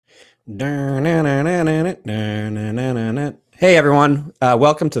Hey everyone,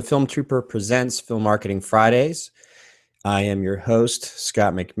 welcome to Film Trooper Presents Film Marketing Fridays. I am your host,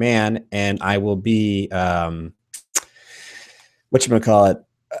 Scott McMahon, and I will be, whatchamacallit,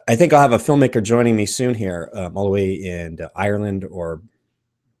 I think I'll have a filmmaker joining me soon here, all the way in Ireland or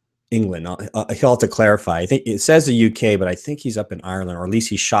England. He'll have to clarify. I think it says the UK, but I think he's up in Ireland, or at least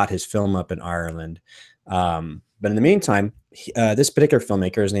he shot his film up in Ireland. But in the meantime, this particular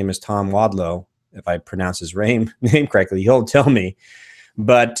filmmaker, his name is Tom Wadlow. If I pronounce his name correctly, he'll tell me.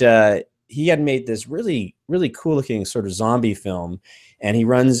 But he had made this really, really cool looking sort of zombie film, and he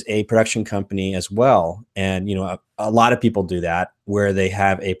runs a production company as well. And a lot of people do that, where they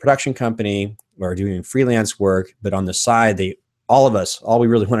have a production company or doing freelance work, but on the side, all of us, all we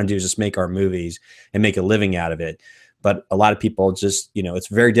really want to do is just make our movies and make a living out of it. But a lot of people just, it's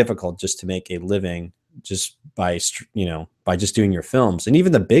very difficult just to make a living just by just doing your films. And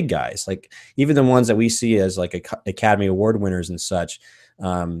even the big guys, like even the ones that we see as like Academy Award winners and such,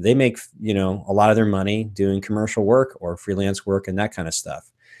 they make, a lot of their money doing commercial work or freelance work and that kind of stuff.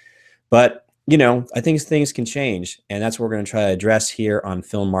 But, I think things can change. And that's what we're going to try to address here on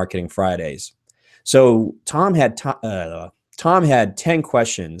Film Marketing Fridays. So Tom had 10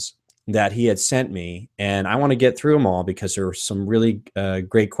 questions that he had sent me, and I want to get through them all because there were some really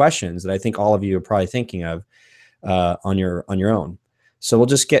great questions that I think all of you are probably thinking of on your own. So we'll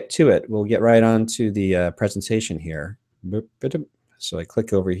just get to it. We'll get right on to the presentation here. So I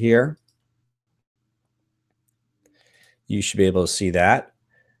click over here. You should be able to see that.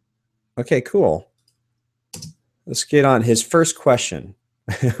 Okay, cool. Let's get on his first question,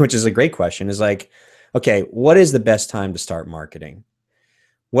 which is a great question, is like, okay, what is the best time to start marketing?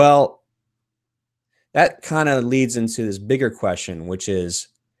 Well, that kind of leads into this bigger question, which is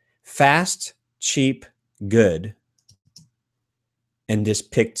fast, cheap, good, and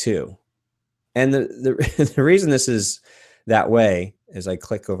just pick two. And the reason this is that way, as I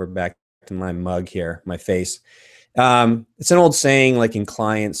click over back to my mug here, my face, it's an old saying, like in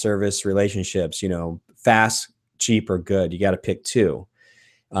client service relationships, fast, cheap, or good. You got to pick two.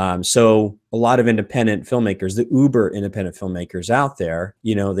 So a lot of independent filmmakers, the uber independent filmmakers out there,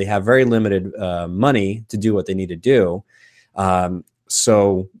 they have very limited money to do what they need to do.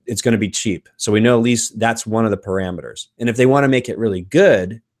 So it's going to be cheap. So we know at least that's one of the parameters. And if they want to make it really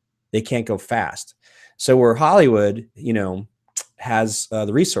good, they can't go fast. So where Hollywood, has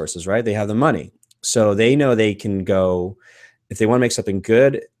the resources, right? They have the money. So they know they can go, if they want to make something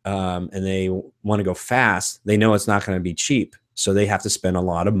good and they want to go fast, they know it's not going to be cheap. So they have to spend a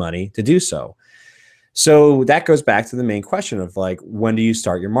lot of money to do so. So that goes back to the main question of like, when do you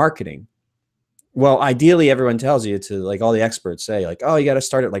start your marketing? Well, ideally, everyone tells you to, like all the experts say, like, oh, you got to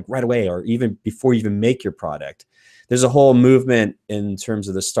start it like right away, or even before you even make your product. There's a whole movement in terms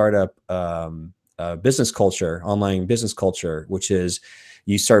of the startup business culture, online business culture, which is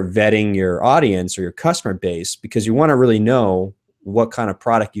you start vetting your audience or your customer base because you want to really know what kind of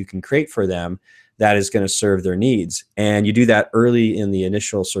product you can create for them that is going to serve their needs. And you do that early in the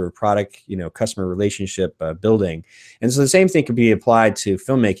initial sort of product, customer relationship building. And so the same thing can be applied to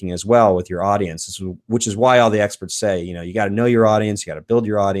filmmaking as well with your audience, which is why all the experts say, you got to know your audience, you got to build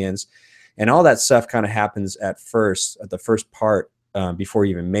your audience, and all that stuff kind of happens at the first part before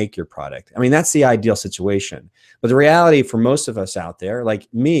you even make your product. I mean, that's the ideal situation. But the reality for most of us out there,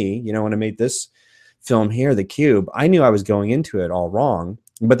 like me, when I made this film here, The Cube, I knew I was going into it all wrong.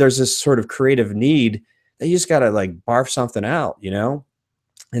 But there's this sort of creative need that you just got to like barf something out,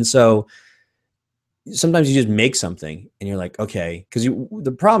 And so sometimes you just make something and you're like, okay, because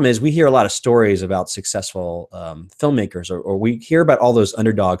the problem is we hear a lot of stories about successful filmmakers, or we hear about all those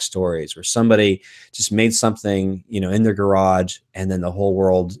underdog stories where somebody just made something, in their garage, and then the whole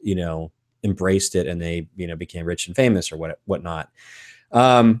world, embraced it and they, became rich and famous or whatnot.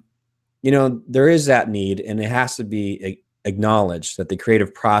 There is that need, and it has to be acknowledge that the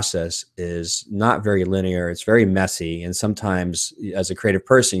creative process is not very linear. It's very messy. And sometimes as a creative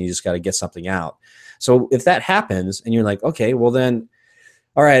person, you just got to get something out. So if that happens and you're like, okay, well then,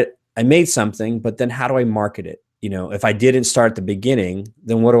 all right, I made something, but then how do I market it? If I didn't start at the beginning,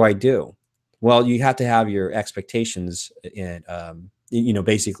 then what do I do? Well, you have to have your expectations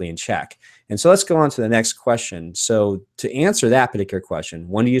basically in check. And so let's go on to the next question. So to answer that particular question,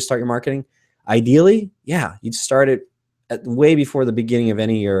 when do you start your marketing? Ideally, yeah, you'd start it way before the beginning of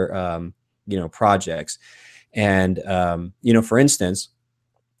any of your projects. And for instance,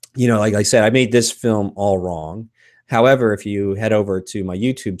 like I said, I made this film all wrong. However, if you head over to my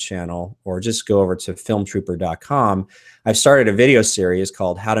YouTube channel or just go over to filmtrooper.com, I've started a video series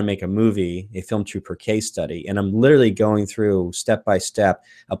called How to Make a Movie, a Film Trooper Case Study. And I'm literally going through step by step,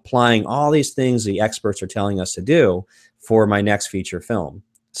 applying all these things the experts are telling us to do for my next feature film.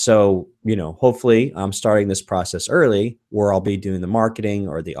 So, you know, hopefully I'm starting this process early where I'll be doing the marketing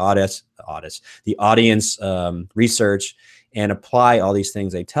or the audience research, and apply all these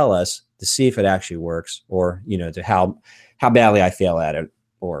things they tell us to see if it actually works, or, you know, to how badly I fail at it,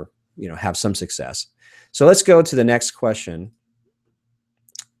 or, you know, have some success. So let's go to the next question.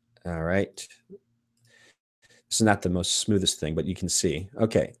 All right. This is not the most smoothest thing, but you can see.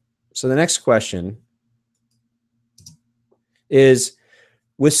 Okay. So the next question is,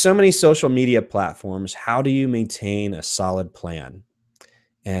 with so many social media platforms, how do you maintain a solid plan?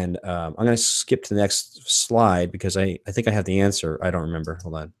 And I'm going to skip to the next slide because I think I have the answer. I don't remember.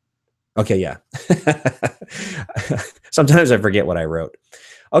 Hold on. Okay, yeah. Sometimes I forget what I wrote.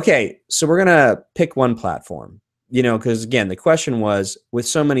 Okay, so we're going to pick one platform, you know, because again, the question was, with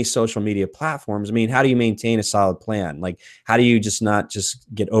so many social media platforms, I mean, how do you maintain a solid plan? Like, how do you not just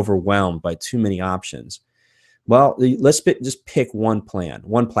get overwhelmed by too many options? Well, let's just pick one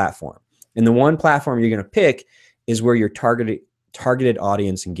platform. And the one platform you're going to pick is where your targeted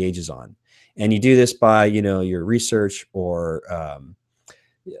audience engages on. And you do this by, you know, your research or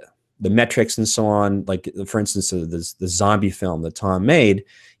the metrics and so on. Like, for instance, the zombie film that Tom made,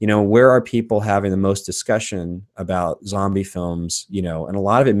 you know, where are people having the most discussion about zombie films, you know, and a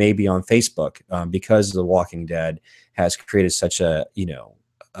lot of it may be on Facebook, because The Walking Dead has created such a, you know,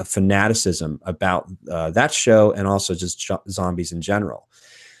 a fanaticism about that show, and also just zombies in general.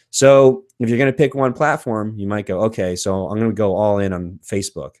 So if you're going to pick one platform, you might go, okay, so I'm going to go all in on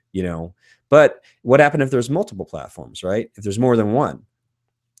Facebook, you know. But what happened if there's multiple platforms, right? If there's more than one,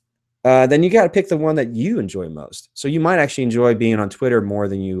 then you got to pick the one that you enjoy most. So you might actually enjoy being on Twitter more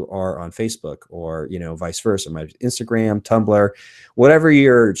than you are on Facebook, or, you know, vice versa. Instagram, Tumblr, whatever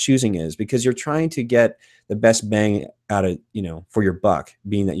your choosing is, because you're trying to get the best bang out of, you know, for your buck,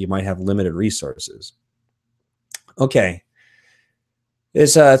 being that you might have limited resources. Okay.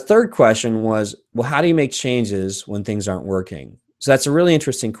 This third question was, well, how do you make changes when things aren't working? So that's a really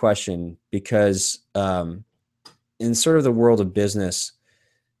interesting question, because in sort of the world of business,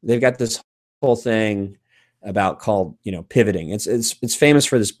 they've got this whole thing about called, you know, pivoting. It's famous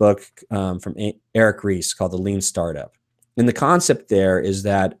for this book from Eric Ries called The Lean Startup. And the concept there is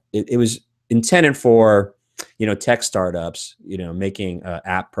that it was intended for, you know, tech startups, you know, making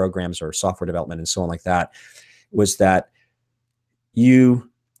app programs or software development and so on like that, was that you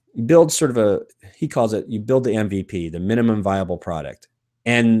build sort of he calls it, you build the MVP, the minimum viable product.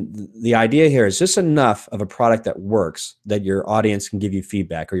 And the idea here is just enough of a product that works that your audience can give you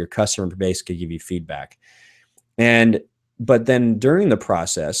feedback, or your customer base can give you feedback. But then during the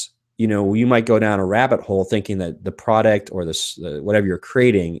process, you know, you might go down a rabbit hole thinking that the product or whatever you're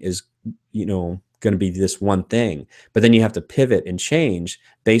creating is, you know, going to be this one thing, but then you have to pivot and change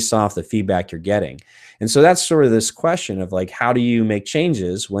based off the feedback you're getting. And so that's sort of this question of like, how do you make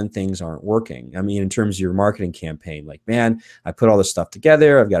changes when things aren't working? I mean, in terms of your marketing campaign, like, man, I put all this stuff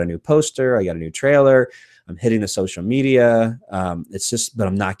together. I've got a new poster. I got a new trailer. I'm hitting the social media. But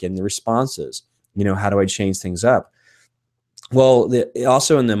I'm not getting the responses. You know, how do I change things up? Well,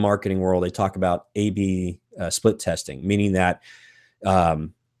 also in the marketing world, they talk about A/B split testing, meaning that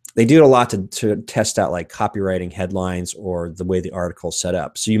they do it a lot to test out like copywriting headlines or the way the article's set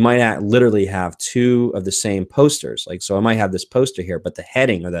up. So you might literally have two of the same posters. Like, so I might have this poster here, but the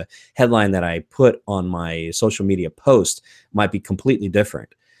heading or the headline that I put on my social media post might be completely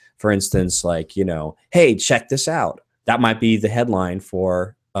different. For instance, like, you know, hey, check this out. That might be the headline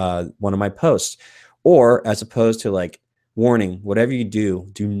for one of my posts. Or as opposed to like, warning, whatever you do,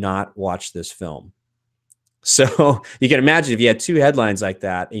 do not watch this film. So you can imagine if you had two headlines like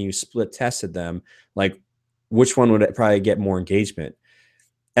that and you split tested them, like which one would probably get more engagement?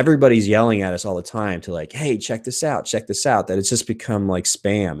 Everybody's yelling at us all the time to like, hey, check this out, that it's just become like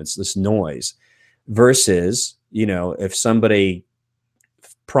spam. It's this noise versus, you know, if somebody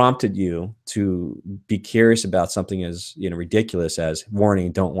prompted you to be curious about something as, you know, ridiculous as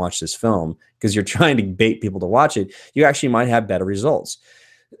warning, don't watch this film, because you're trying to bait people to watch it, you actually might have better results.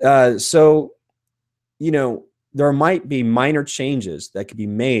 So, you know, there might be minor changes that could be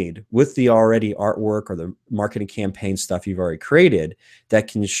made with the already artwork or the marketing campaign stuff you've already created that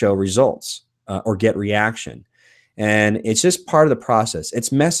can show results or get reaction. And it's just part of the process.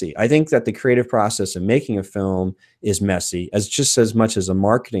 It's messy. I think that the creative process of making a film is messy as much as a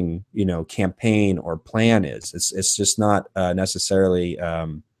marketing, you know, campaign or plan is. It's just not necessarily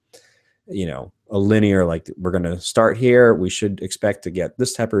you know, a linear, like we're going to start here, we should expect to get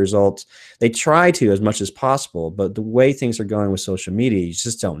this type of results. They try to as much as possible, but the way things are going with social media, you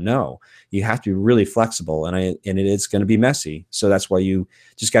just don't know. You have to be really flexible, and it's going to be messy. So that's why you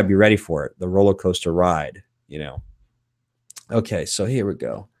just got to be ready for it. The roller coaster ride, you know. Okay, so here we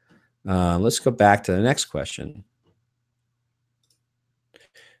go. Let's go back to the next question.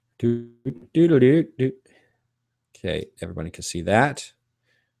 Okay, everybody can see that.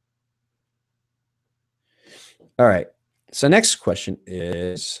 All right. So next question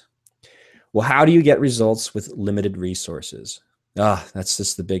is, well, how do you get results with limited resources? That's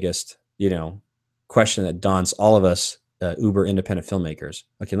just the biggest, you know, question that daunts all of us uber independent filmmakers.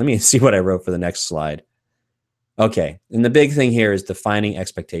 Okay, let me see what I wrote for the next slide. Okay, and the big thing here is defining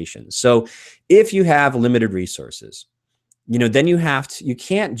expectations. So if you have limited resources, you know, then you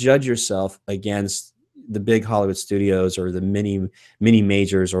can't judge yourself against the big Hollywood studios or the mini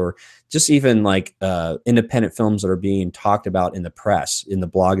majors, or just even like independent films that are being talked about in the press, in the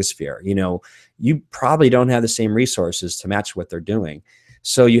blogosphere. You know, you probably don't have the same resources to match what they're doing.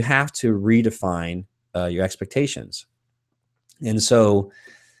 So you have to redefine your expectations. And so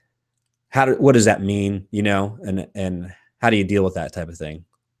what does that mean, you know, and how do you deal with that type of thing?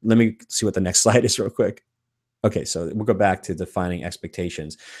 Let me see what the next slide is real quick. Okay, so we'll go back to defining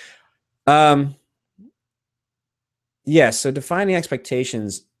expectations. Yeah, so defining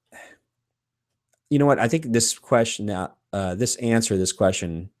expectations, you know what, I think this question now, this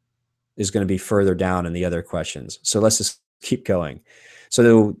question is going to be further down in the other questions. So let's just keep going.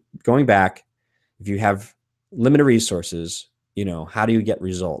 So going back, if you have limited resources, you know, how do you get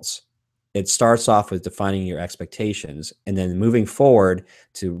results? It starts off with defining your expectations, and then moving forward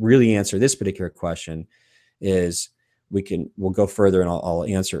to really answer this particular question is we'll go further, and I'll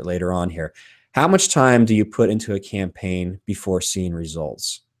answer it later on here. How much time do you put into a campaign before seeing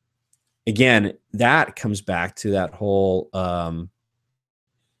results? Again, that comes back to that whole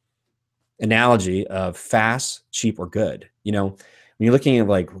analogy of fast, cheap, or good. You know, when you're looking at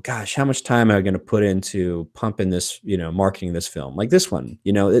like, gosh, how much time am I going to put into pumping this, you know, marketing this film, like this one,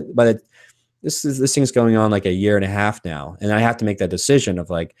 you know, this thing's going on like a year and a half now, and I have to make that decision of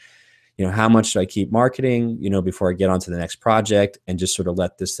like, you know, how much should I keep marketing, you know, before I get on to the next project and just sort of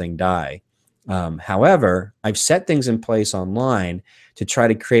let this thing die. However, I've set things in place online to try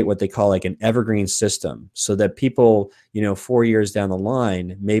to create what they call like an evergreen system, so that people, you know, 4 years down the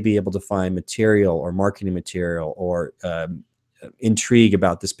line may be able to find material or marketing material or intrigue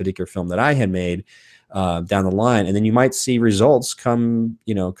about this particular film that I had made down the line. And then you might see results come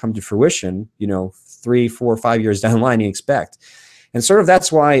to fruition, you know, 3, 4, 5 years down the line you expect. And sort of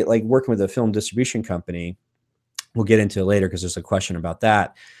that's why, like, working with a film distribution company, we'll get into it later because there's a question about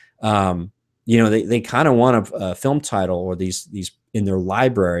that. You know, they kind of want a film title or these in their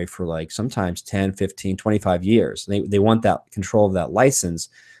library for like sometimes 10, 15, 25 years. They want that control of that license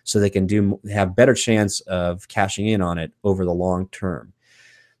so they can have better chance of cashing in on it over the long term.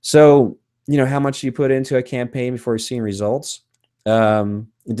 So, you know, how much you put into a campaign before you're seeing results?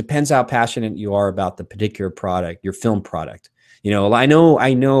 It depends how passionate you are about the particular product, your film product. You know, I know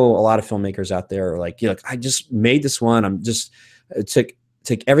a lot of filmmakers out there are like, look, I just made this one. It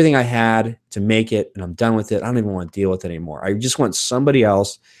took everything I had to make it, and I'm done with it. I don't even want to deal with it anymore. I just want somebody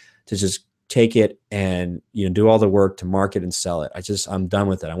else to just take it and, you know, do all the work to market and sell it. I'm done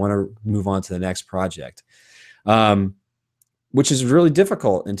with it. I want to move on to the next project, which is really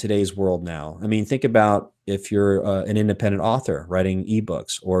difficult in today's world now. I mean, think about if you're an independent author writing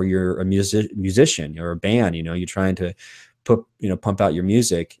ebooks, or you're a musician, you're a band, you know, you're trying to pump out your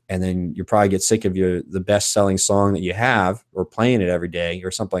music, and then you probably get sick of the best-selling song that you have, or playing it every day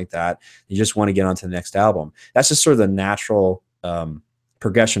or something like that. You just want to get on to the next album. That's just sort of the natural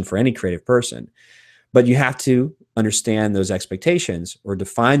progression for any creative person. But you have to understand those expectations or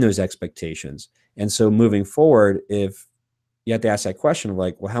define those expectations. And so moving forward, if you have to ask that question of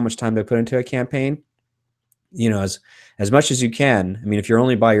like, well, how much time do I put into a campaign? You know, as much as you can. I mean, if you're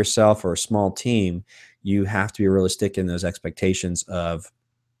only by yourself or a small team, you have to be realistic in those expectations of,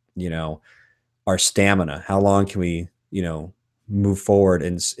 you know, our stamina. How long can we, you know, move forward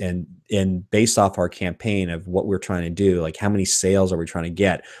and based off our campaign of what we're trying to do, like how many sales are we trying to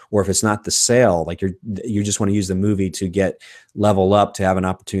get? Or if it's not the sale, like you just want to use the movie to level up, to have an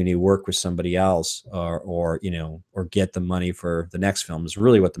opportunity to work with somebody else, or you know, or get the money for the next film, is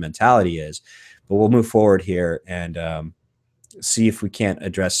really what the mentality is. But we'll move forward here and see if we can't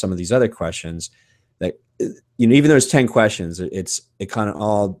address some of these other questions that, you know, even though there's 10 questions, it kind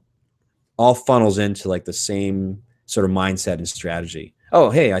of all funnels into like the same sort of mindset and strategy. Oh,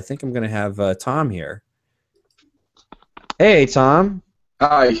 hey, I think I'm going to have Tom here. Hey, Tom.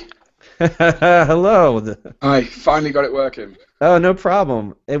 Hi. Hello. I finally got it working. Oh, no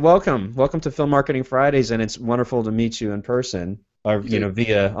problem. Hey, welcome. Welcome to Film Marketing Fridays, and it's wonderful to meet you in person or, You do.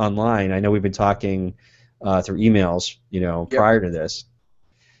 via online. I know we've been talking through emails, Yep. prior to this.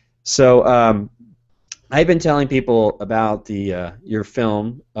 So, I've been telling people about the your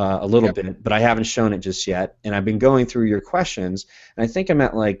film a little Yep. bit, but I haven't shown it just yet. And I've been going through your questions, and I think I'm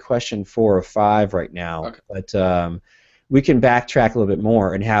at like question 4 or 5 right now. Okay. But we can backtrack a little bit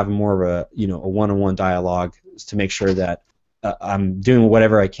more and have more of a a one-on-one dialogue to make sure that I'm doing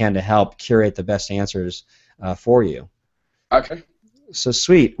whatever I can to help curate the best answers for you. Okay. So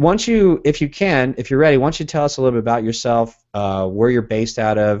sweet. Once you, if you can, if you're ready, why don't you tell us a little bit about yourself, where you're based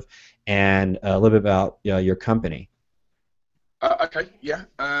out of, and a little bit about your company. Okay. Yeah.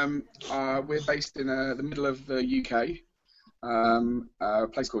 We're based in the middle of the UK, a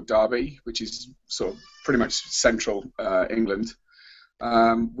place called Derby, which is sort of pretty much central England.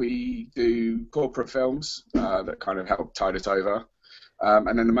 We do corporate films that kind of help tide us over,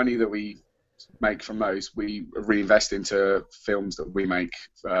 and then the money that we make from those, we reinvest into films that we make.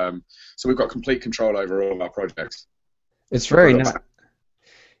 So we've got complete control over all of our projects. It's So I've got a very little nice.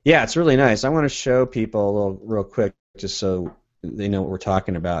 Yeah, it's really nice. I want to show people a little real quick, just so they know what we're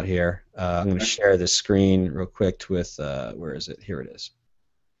talking about here. I'm going to back. share the screen real quick with where is it? Here it is.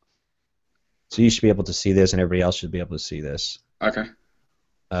 So you should be able to see this, and everybody else should be able to see this. Okay.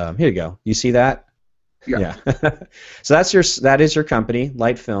 Here you go. You see that? Yeah. Yeah. So that is your company,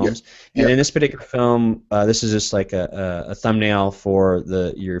 Light Yeah. Films, and Yeah. in this particular film, this is just like a thumbnail for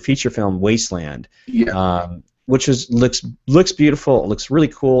your feature film Wasteland, Yeah. which looks beautiful. It looks really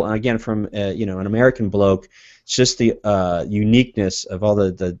cool, and again, from an American bloke, it's just the uniqueness of all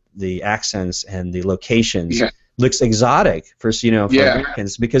the accents and the locations Yeah. looks exotic for for Yeah.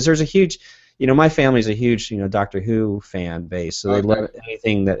 Americans, because there's a huge my family's a huge Doctor Who fan base, so they Okay. love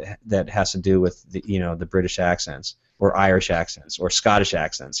anything that has to do with the British accents or Irish accents or Scottish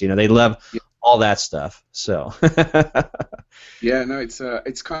accents. They love Yeah. all that stuff. So Yeah. No,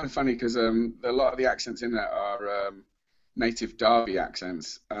 it's kind of funny because a lot of the accents in there are native Derby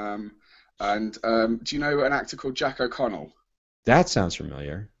accents. And do you know an actor called Jack O'Connell? that sounds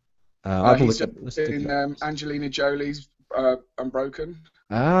familiar. I'll have to He's look just up. Let's look it in up. Angelina Jolie's Unbroken.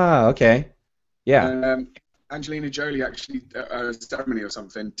 Ah, okay. Yeah. And Angelina Jolie actually, at a ceremony or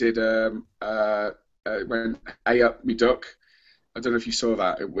something, did when A Up Me Duck. I don't know if you saw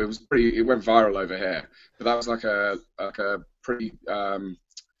that. It was pretty. It went viral over here, but that was like a pretty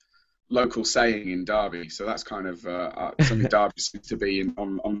local saying in Derby. So that's kind of something Derby seems to be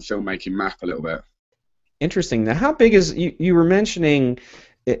on the filmmaking map a little bit. Interesting. Now, how big is you were mentioning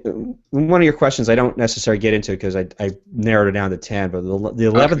one of your questions I don't necessarily get into because I narrowed it down to 10, but the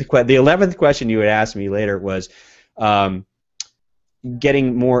 11th Okay. the 11th question you had asked me later was um,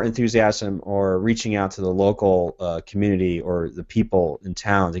 getting more enthusiasm or reaching out to the local community or the people in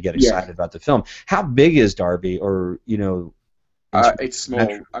town to get Yeah. excited about the film. How big is Derby, or in terms It's of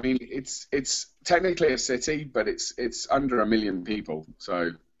metro? small. I mean, it's technically a city, but it's under 1 million people. So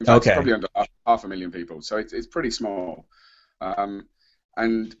in fact, it's Okay. probably under half a million people. So it's pretty small. Um,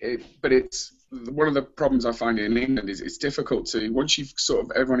 and but it's one of the problems I find in England is it's difficult to, once you've sort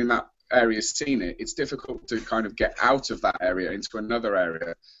of everyone in that area has seen it, it's difficult to kind of get out of that area into another area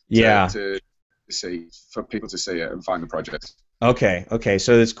to Yeah. to see, for people to see it and find the project. Okay, okay,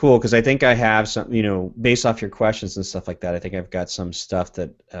 so it's cool because I think I have some, based off your questions and stuff like that. I think I've got some stuff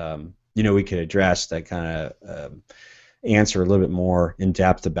that we could address that kind of answer a little bit more in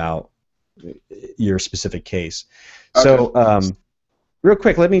depth about your specific case. Okay. So, real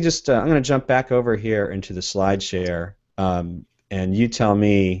quick, let me just I'm going to jump back over here into the slide share, and you tell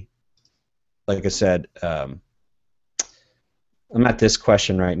me, like I said, I'm at this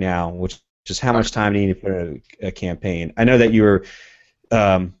question right now, which is how much Okay. time do you need to put in a campaign? I know that you were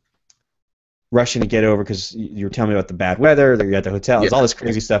um, rushing to get over because you were telling me about the bad weather, that you're at the hotel. Yeah. There's all this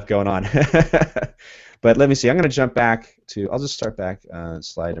crazy stuff going on. But let me see. I'm going to jump back to. I'll just start back on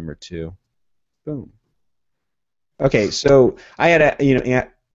slide number 2. Boom. Okay, so I had to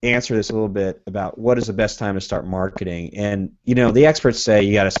answer this a little bit about what is the best time to start marketing, and the experts say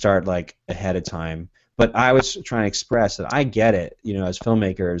you got to start like ahead of time. But I was trying to express that I get it. As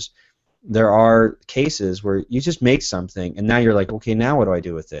filmmakers, there are cases where you just make something, and now you're like, okay, now what do I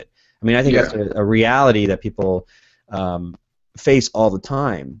do with it? I mean, I think that's Yeah. a reality that people face all the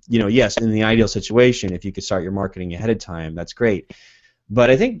time. Yes, in the ideal situation, if you could start your marketing ahead of time, that's great. But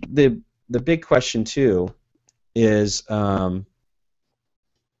I think the big question too is,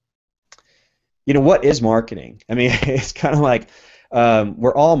 what is marketing? I mean, it's kind of like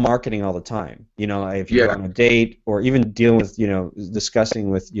we're all marketing all the time. You know, if you're Yeah. on a date or even dealing with, you know, discussing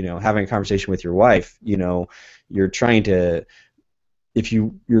with, you know, having a conversation with your wife, you know, you're trying to, if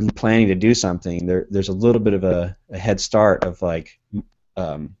you're planning to do something, there's a little bit of a head start of like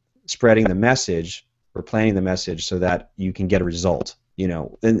spreading the message or planning the message so that you can get a result. You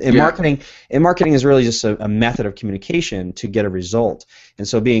know, and Yeah. marketing is really just a method of communication to get a result. And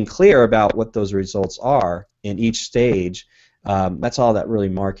so being clear about what those results are in each stage, that's all that really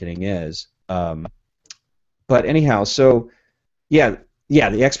marketing is. But anyhow, so yeah, yeah,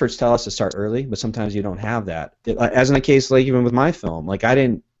 the experts tell us to start early, but sometimes you don't have that. As in the case, like even with my film, like I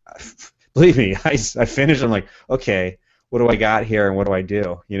didn't believe me. I finished. I'm like, okay, what do I got here, and what do I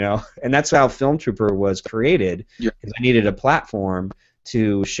do? You know, and that's how Film Trooper was created. Yeah. Because I needed a platform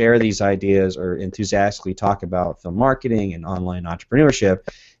to share these ideas or enthusiastically talk about film marketing and online entrepreneurship.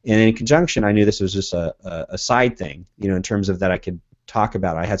 And in conjunction, I knew this was just a side thing, you know, in terms of that I could talk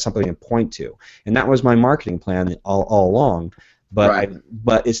about. I had something to point to, and that was my marketing plan all along. But Right.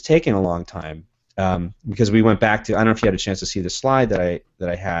 but it's taken a long time because we went back to, I don't know if you had a chance to see the slide that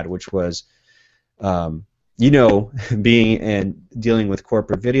I had, which was you know, being and dealing with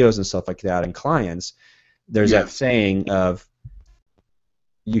corporate videos and stuff like that and clients. There's Yeah. that saying of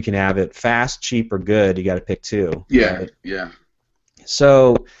you can have it fast, cheap, or good. You got to pick two. Yeah. Right? Yeah.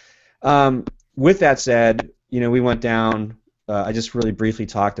 So with that said, you know, we went down. I just really briefly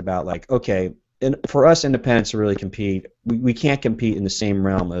talked about like, okay, and for us independents to really compete, we can't compete in the same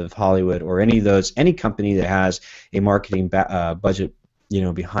realm of Hollywood or any company that has a marketing budget, you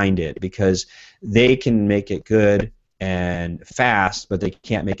know, behind it, because they can make it good and fast, but they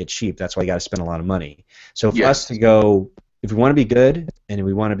can't make it cheap. That's why you got to spend a lot of money. So for Yeah. us to go, if we want to be good and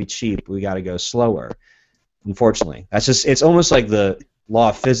we want to be cheap, we got to go slower. Unfortunately, that's just, it's almost like the law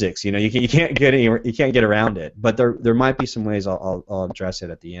of physics. You know, you can't get you can't get around it. But there might be some ways I'll address it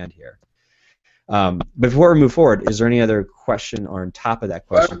at the end here. Before we move forward, is there any other question or on top of that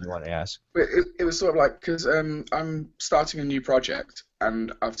question you want to ask? It was sort of like because I'm starting a new project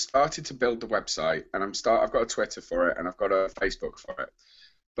and I've started to build the website and I've got a Twitter for it and I've got a Facebook for it,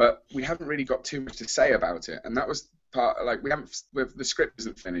 but we haven't really got too much to say about it, and that was part, like the script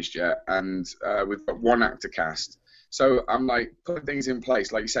isn't finished yet, and we've got one actor cast, so I'm like putting things in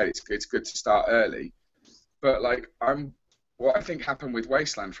place. Like you said, it's good to start early, but like what I think happened with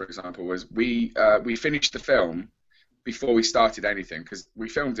Wasteland, for example, was we finished the film before we started anything because we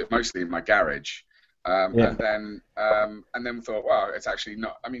filmed it mostly in my garage, Yeah. and then we thought, wow, it's actually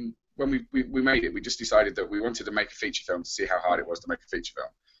not. I mean, when we made it, we just decided that we wanted to make a feature film to see how hard it was to make a feature film.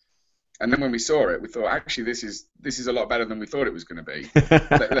 And then when we saw it, we thought, actually, this is a lot better than we thought it was going to be.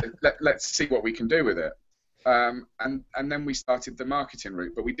 Let's see what we can do with it. And then we started the marketing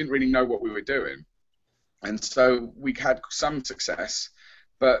route, but we didn't really know what we were doing. And so we had some success,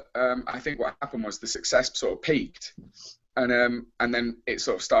 but I think what happened was the success sort of peaked, and then it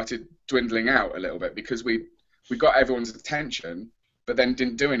sort of started dwindling out a little bit because we got everyone's attention, but then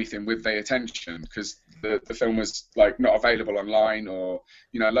didn't do anything with their attention because the film was like not available online, or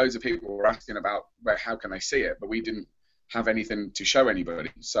you know, loads of people were asking about how can they see it, but we didn't have anything to show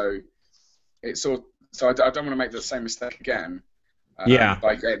anybody. So I don't want to make the same mistake again. Yeah.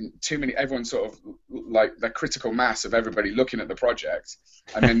 By getting too many, everyone sort of like the critical mass of everybody looking at the project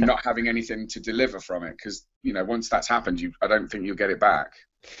and then not having anything to deliver from it, because you know, once that's happened, I don't think you'll get it back.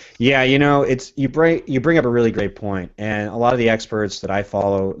 Yeah, you know, it's you bring up a really great point, and a lot of the experts that I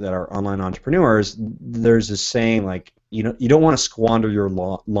follow that are online entrepreneurs, there's this saying like, you know, you don't want to squander your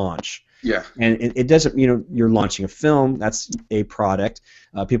launch. Yeah. And it doesn't, you know, you're launching a film, that's a product.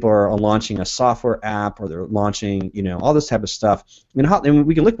 People are launching a software app, or they're launching, you know, all this type of stuff. I mean, and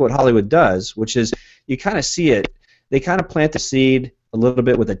we can look at what Hollywood does, which is you kind of see it. They kind of plant the seed a little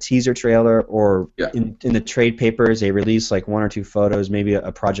bit with a teaser trailer, or Yeah. in the trade papers they release like one or two photos, maybe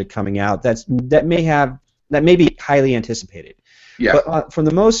a project coming out that may be highly anticipated. Yeah. But from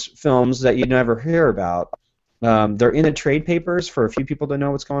the most films that you never hear about, they're in the trade papers for a few people to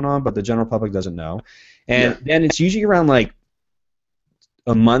know what's going on, but the general public doesn't know. And then it's usually around like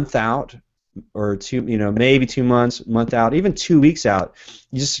a month out, or two, you know, maybe 2 months, month out, even 2 weeks out.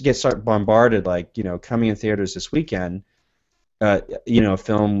 You just start bombarded, like, you know, coming in theaters this weekend, you know, a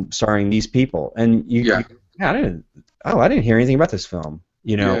film starring these people, and Yeah. I didn't hear anything about this film,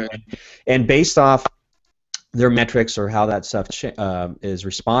 you know, Yeah. and based off their metrics or how that stuff is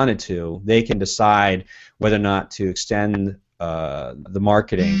responded to, they can decide whether or not to extend the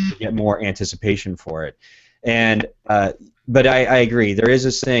marketing to get more anticipation for it. And but I agree, there is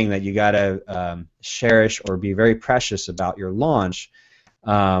this thing that you got to cherish or be very precious about your launch,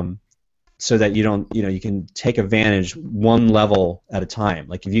 so that you don't, you can take advantage one level at a time.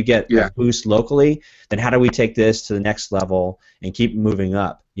 Like if you get a boost locally, then how do we take this to the next level and keep moving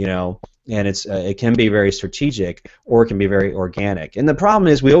up, And it can be very strategic, or it can be very organic. And the problem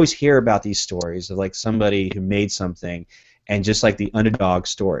is we always hear about these stories of like somebody who made something and just like the underdog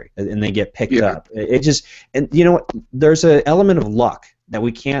story, and they get picked up. It just, and there's an element of luck that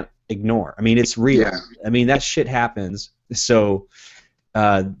we can't ignore. I mean, it's real. Yeah. I mean, that shit happens. So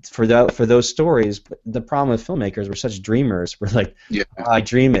for those stories, the problem with filmmakers, we're such dreamers. We're like, oh, I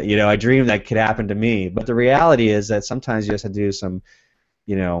dream it. I dream that could happen to me. But the reality is that sometimes you just have to do some,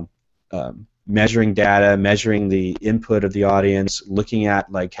 measuring data, measuring the input of the audience, looking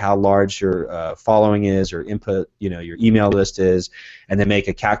at like how large your following is, or input, your email list is, and then make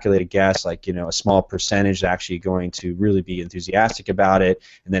a calculated guess, like a small percentage actually going to really be enthusiastic about it,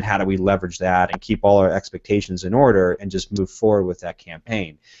 and then how do we leverage that and keep all our expectations in order and just move forward with that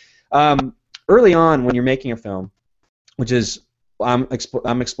campaign. Early on, when you're making a film, which is I'm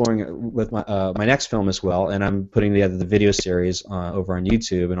exploring it with my next film as well, and I'm putting together the video series over on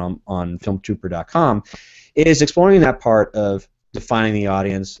YouTube and on filmtrooper.com, is exploring that part of defining the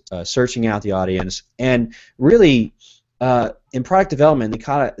audience, searching out the audience, and really in product development they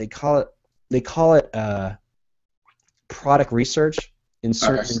call it product research in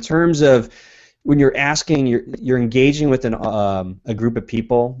terms of when you're asking, you're engaging with a group of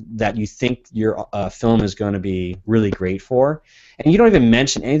people that you think your film is going to be really great for, and you don't even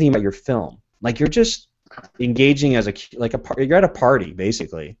mention anything about your film. Like you're just engaging as you're at a party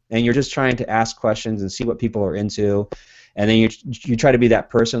basically, and you're just trying to ask questions and see what people are into, and then you try to be that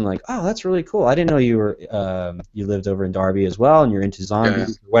person like, oh, that's really cool. I didn't know you lived over in Derby as well, and you're into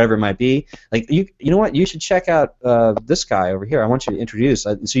zombies, whatever it might be. Like you know what? You should check out this guy over here. I want you to introduce.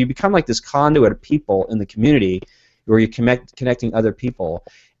 So you become like this conduit of people in the community, where you're connecting other people,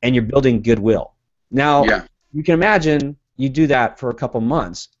 and you're building goodwill. Now you can imagine you do that for a couple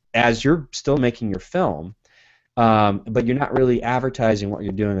months as you're still making your film. But you're not really advertising what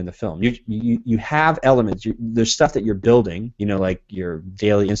you're doing in the film. You have elements. There's stuff that you're building, like your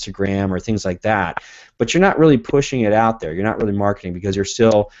daily Instagram or things like that. But you're not really pushing it out there. You're not really marketing, because you're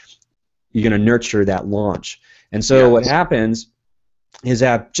going to nurture that launch. And so what happens is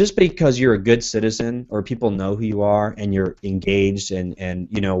that just because you're a good citizen, or people know who you are, and you're engaged, and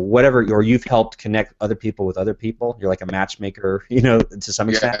whatever, or you've helped connect other people with other people, you're like a matchmaker, to some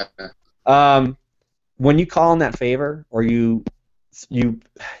extent. When you call in that favor, or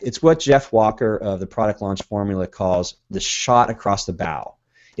it's what Jeff Walker of the Product Launch Formula calls the shot across the bow.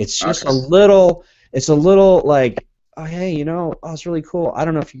 It's just a little like, oh, hey, oh, it's really cool. I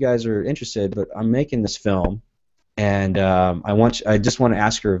don't know if you guys are interested, but I'm making this film, and I just want to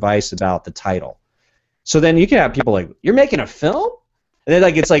ask your advice about the title. So then you can have people like, you're making a film? And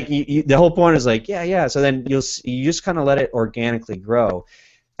then it's like the whole point is like, yeah. So then you just kind of let it organically grow,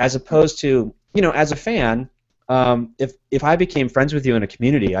 as opposed to, as a fan, if I became friends with you in a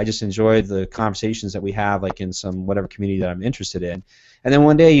community, I just enjoy the conversations that we have, like in some whatever community that I'm interested in, and then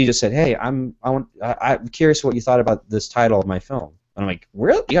one day you just said, hey, I'm curious what you thought about this title of my film. And I'm like,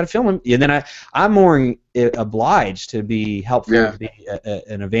 really? You got to film him? And then I'm more obliged to be helpful, to be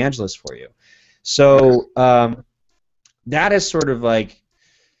an evangelist for you. So that is sort of like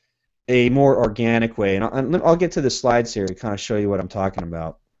a more organic way, and I'll get to the slides here to kind of show you what I'm talking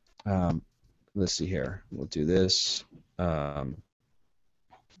about. Let's see here. We'll do this. Present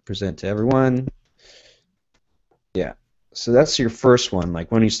to everyone. Yeah. So that's your first one.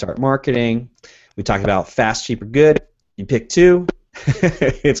 Like when you start marketing, we talk about fast, cheap, or good. You pick two.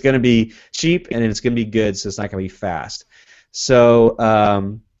 It's going to be cheap, and it's going to be good, so it's not going to be fast.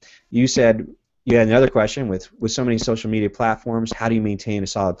 So you said you had another question with so many social media platforms, how do you maintain a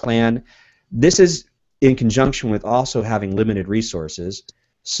solid plan? This is in conjunction with also having limited resources.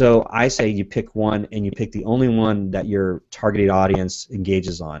 So I say you pick one, and you pick the only one that your targeted audience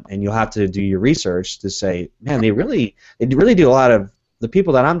engages on, and you'll have to do your research to say, man, they really do a lot of the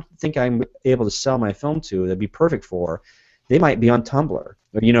people that I'm able to sell my film to, that'd be perfect for. They might be on Tumblr, or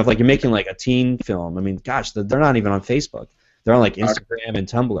if like you're making like a teen film. I mean, gosh, they're not even on Facebook. They're on like Instagram and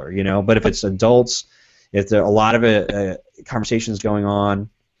Tumblr. But if it's adults, if there are a lot of conversations going on,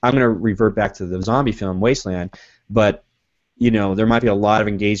 I'm going to revert back to the zombie film Wasteland, but there might be a lot of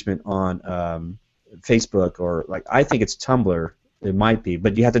engagement on Facebook, or like I think it's Tumblr. It might be,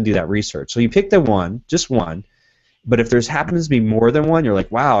 but you have to do that research. So you pick the one, just one. But if there's happens to be more than one, you're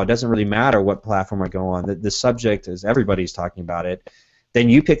like, wow, it doesn't really matter what platform I go on. The subject is everybody's talking about it. Then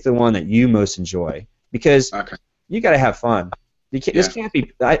you pick the one that you most enjoy, because you got to have fun. This can't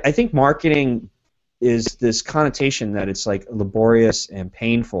be. I think marketing is this connotation that it's like laborious and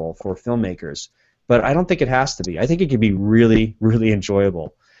painful for filmmakers, but I don't think it has to be. I think it could be really, really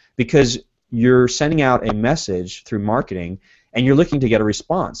enjoyable because you're sending out a message through marketing and you're looking to get a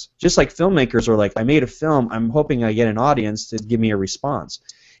response. Just like filmmakers are like, I made a film, I'm hoping I get an audience to give me a response.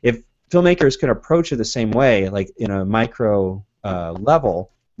 If filmmakers could approach it the same way, like in a micro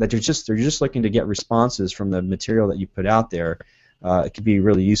level, that they're just looking to get responses from the material that you put out there, it could be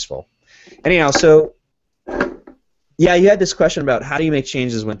really useful. Anyhow, so yeah, you had this question about how do you make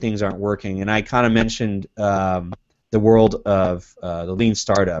changes when things aren't working, and I kind of mentioned the world of the lean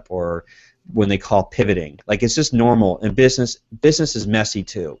startup, or when they call pivoting. Like, it's just normal, and business is messy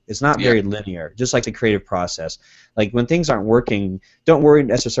too. It's not very linear, just like the creative process. Like, when things aren't working, don't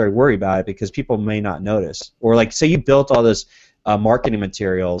necessarily worry about it, because people may not notice. Or like, say you built all this marketing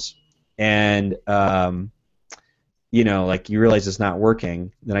materials, and you know, like, you realize it's not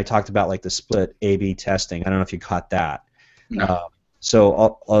working. Then I talked about like the split A/B testing. I don't know if you caught that. No.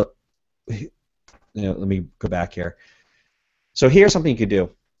 So I'll let me go back here. So here's something you could do.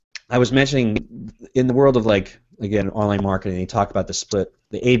 I was mentioning in the world of, like, again, online marketing, you talk about the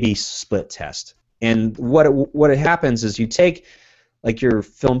A/B split test. And what it happens is you take like your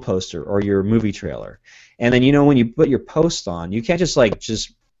film poster or your movie trailer, and then, you know, when you put your post on, you can't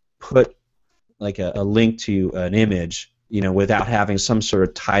just put like a link to an image, you know, without having some sort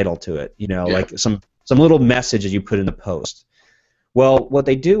of title to it, you know, like some little message that you put in the post. Well, what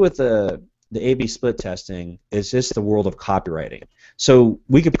they do with the A/B split testing is just the world of copywriting. So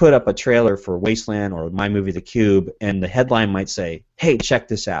we could put up a trailer for Wasteland or My Movie The Cube, and the headline might say, "Hey, check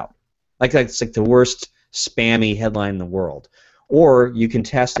this out." Like, that's like the worst spammy headline in the world. Or you can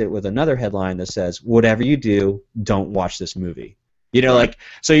test it with another headline that says, "Whatever you do, don't watch this movie." You know, like,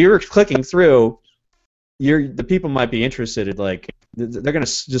 so you're clicking through, the people might be interested, like, they're going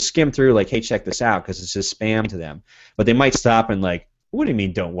to just skim through, like, "Hey, check this out," because it's just spam to them. But they might stop and, like, "What do you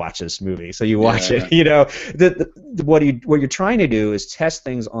mean don't watch this movie?" So you watch it, you know. What you're trying to do is test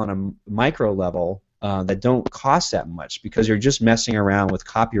things on a micro level that don't cost that much, because you're just messing around with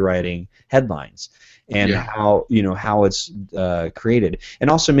copywriting headlines and how it's created, and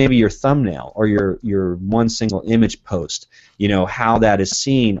also maybe your thumbnail or your one single image post, you know, how that is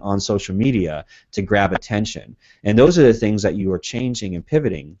seen on social media to grab attention, and those are the things that you are changing and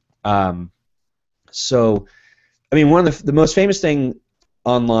pivoting. So, I mean, one of the most famous thing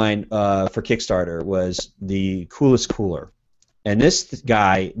online for Kickstarter was the Coolest Cooler. And this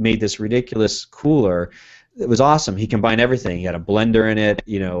guy made this ridiculous cooler. It was awesome. He combined everything. He had a blender in it,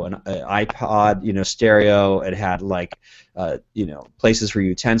 you know, an iPod, you know, stereo. It had, like, you know, places for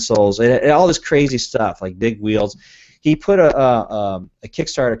utensils. It had all this crazy stuff, like big wheels. He put a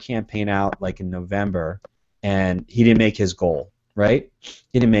Kickstarter campaign out, like, in November, and he didn't make his goal, right?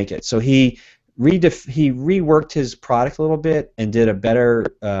 He didn't make it. So he reworked his product a little bit and did a better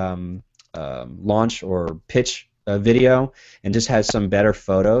launch or pitch video, and just has some better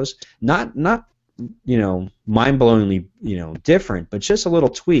photos. Not you know, mind-blowingly, you know, different, but just a little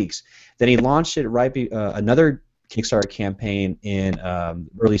tweaks. Then he launched it another Kickstarter campaign in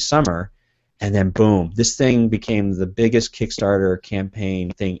early summer, and then boom, this thing became the biggest Kickstarter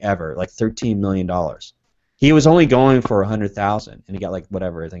campaign thing ever, like $13 million. He was only going for 100,000, and he got, like,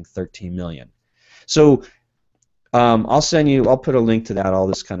 whatever, I think 13 million. So I'll put a link to that, all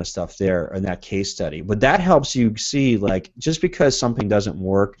this kind of stuff there in that case study. But that helps you see, like, just because something doesn't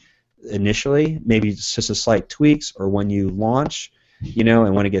work initially, maybe it's just a slight tweaks, or when you launch, you know,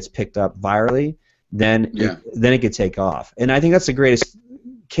 and when it gets picked up virally, then it could take off. And I think that's the greatest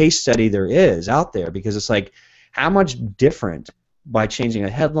case study there is out there, because it's like, how much different by changing a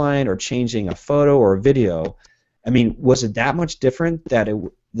headline or changing a photo or a video? I mean, was it that much different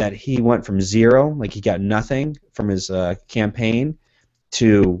that he went from zero, like he got nothing from his campaign,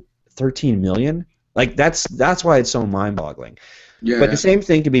 to 13 million? Like, that's why it's so mind-boggling. Yeah. But the same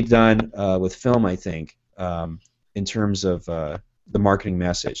thing can be done with film, I think, in terms of the marketing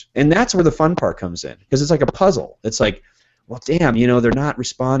message. And that's where the fun part comes in, because it's like a puzzle. It's like, well, damn, you know, they're not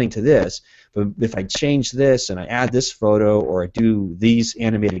responding to this, but if I change this and I add this photo, or I do these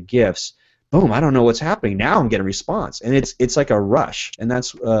animated GIFs, boom, I don't know what's happening. Now I'm getting a response, and it's like a rush, and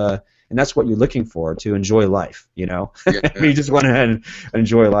that's what you're looking for to enjoy life, you know? You just want to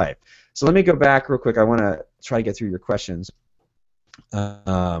enjoy life. So let me go back real quick. I want to try to get through your questions.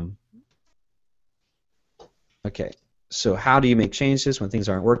 Okay, so how do you make changes when things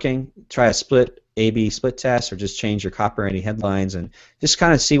aren't working? Try a A/B split test, or just change your copywriting headlines and just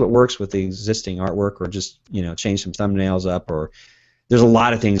kind of see what works with the existing artwork, or just, you know, change some thumbnails up, or there's a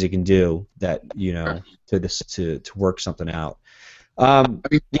lot of things you can do that, you know, to work something out. Um, I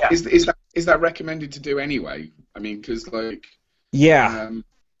mean, yeah, is that recommended to do anyway? I mean, because yeah,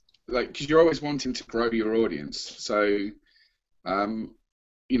 because you're always wanting to grow your audience. So, um,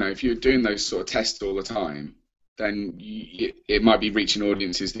 if you're doing those sort of tests all the time, then it might be reaching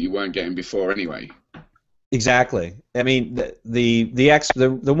audiences that you weren't getting before anyway. exactly. I mean,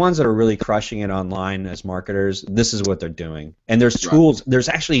 the ones that are really crushing it online as marketers, this is what they're doing. And there's Right. tools. There's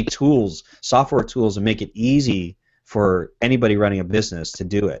actually tools, software tools, that make it easy for anybody running a business to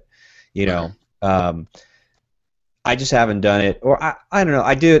do it. You Okay. know, I just haven't done it, or I don't know.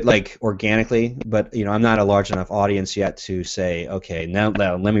 I do it like organically, but I'm not a large enough audience yet to say, okay, now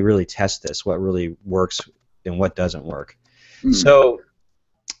let me really test this. What really works and what doesn't work. Mm. So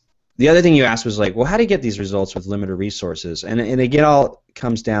the other thing you asked was like, well, how do you get these results with limited resources? And again, all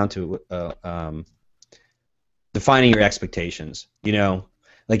comes down to defining your expectations.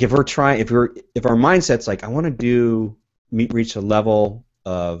 Like if our mindset's like, I want to reach a level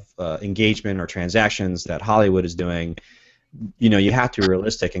of engagement or transactions that Hollywood is doing, you have to be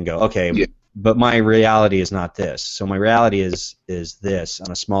realistic and go, okay, Yeah. but my reality is not this. So my reality is this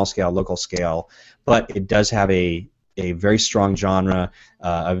on a small scale, local scale, but it does have a very strong genre,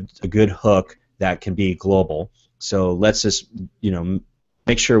 a good hook that can be global. So let's just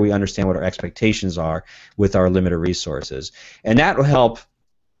make sure we understand what our expectations are with our limited resources, and that will help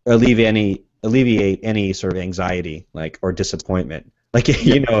alleviate any sort of anxiety or disappointment. Like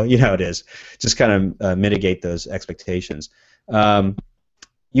Yeah. you know it is. Just kind of mitigate those expectations. Um,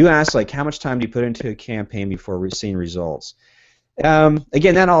 you asked like how much time do you put into a campaign before seeing results?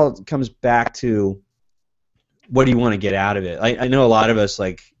 Again, that all comes back to what do you want to get out of it. I know a lot of us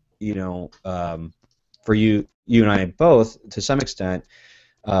for you and I both to some extent,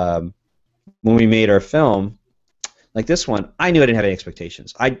 when we made our film, like this one, I knew I didn't have any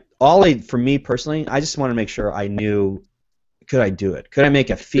expectations. For me personally, I just wanted to make sure I knew, could I do it? Could I make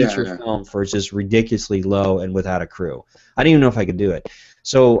a feature Yeah. film for just ridiculously low and without a crew? I didn't even know if I could do it.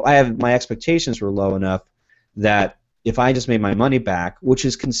 So my expectations were low enough that if I just made my money back, which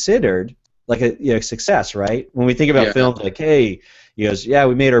is considered like a success, right? When we think about Yeah. films, like, hey, he goes, yeah,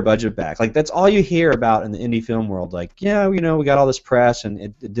 we made our budget back. Like that's all you hear about in the indie film world. Like, yeah, we got all this press and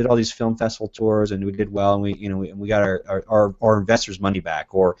it did all these film festival tours and we did well and we got our investors' money back,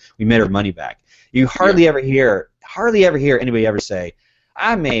 or we made our money back. You Yeah. hardly ever hear anybody ever say,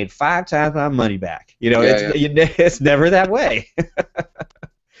 I made 5 times my money back. Yeah. Yeah. It's never that way.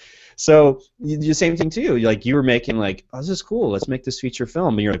 So the same thing too. Like you were making like, oh, this is cool. Let's make this feature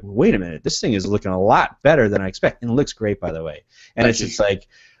film, and you're like, wait a minute, this thing is looking a lot better than I expect, and it looks great, by the way. And Thank it's you. just like,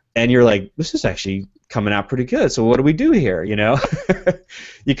 and you're like, this is actually coming out pretty good. So what do we do here? You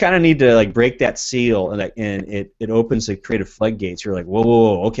kind of need to like break that seal, and it opens the creative floodgates. You're like,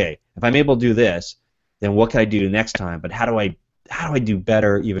 whoa, okay. If I'm able to do this, then what can I do next time? But how do I do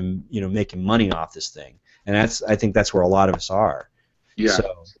better, even making money off this thing? And I think that's where a lot of us are. Yeah.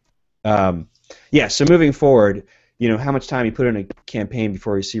 So. Yeah, so moving forward, how much time you put in a campaign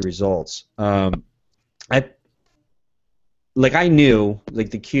before you see results. I knew, like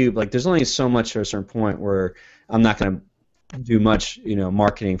the Cube, like there's only so much at a certain point where I'm not going to do much,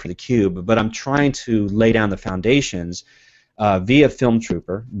 marketing for the Cube, but I'm trying to lay down the foundations via Film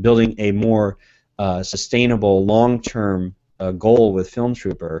Trooper, building a more sustainable, long-term goal with Film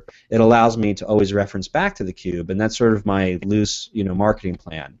Trooper. It allows me to always reference back to the Cube, and that's sort of my loose, marketing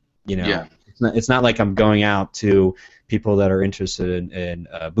plan. Yeah. It's not like I'm going out to people that are interested in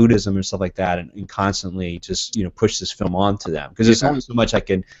Buddhism or stuff like that, and constantly just push this film onto them, because there's only so much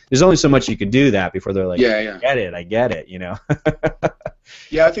there's only so much you can do that before they're like, Yeah. I get it.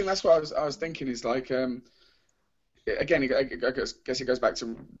 Yeah, I think that's what I was thinking is like, again, I guess it goes back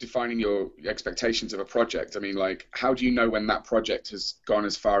to defining your expectations of a project. I mean, like, how do you know when that project has gone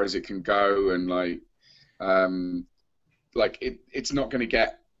as far as it can go, and it's not going to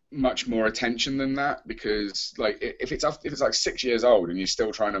get much more attention than that, because like if it's like 6 years old and you're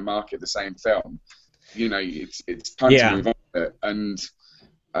still trying to market the same film, it's time to move on with it. And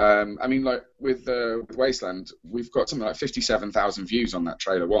I mean, like with Wasteland, we've got something like 57,000 views on that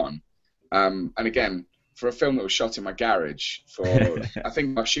trailer one, and again, for a film that was shot in my garage, I think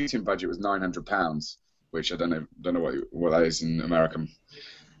my shooting budget was £900, which I don't know what that is in American.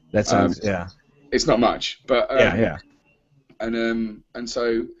 That sounds It's not much, but yeah. And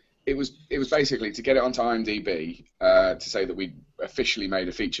so it was basically to get it onto IMDb, to say that we officially made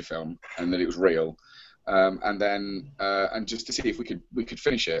a feature film and that it was real, and then and just to see if we could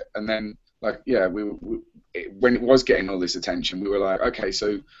finish it. And then when it was getting all this attention, we were like, okay,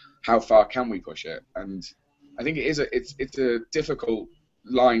 so how far can we push it? And I think it's a difficult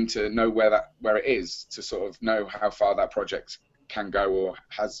line to know where it is, to sort of know how far that project can go, or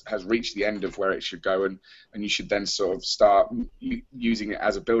has reached the end of where it should go, and you should then sort of start using it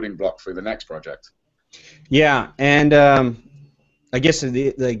as a building block for the next project. Yeah, and I guess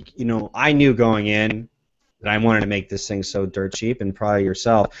I knew going in that I wanted to make this thing so dirt cheap, and probably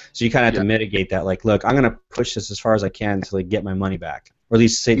yourself. So you kind of have to mitigate that. Like, look, I'm gonna push this as far as I can to get my money back, or at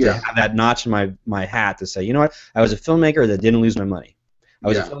least say to have that notch in my hat to say, you know what, I was a filmmaker that didn't lose my money. I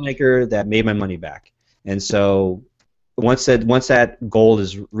was a filmmaker that made my money back. And so once that goal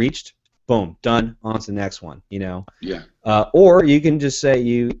is reached, boom, done. On to the next one. Yeah. Or you can just say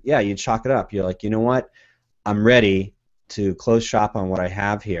you chalk it up. You're like, you know what, I'm ready to close shop on what I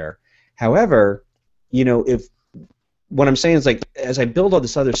have here. However, if what I'm saying is, like, as I build all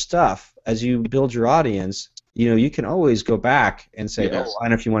this other stuff, as you build your audience, you can always go back and say, oh, I don't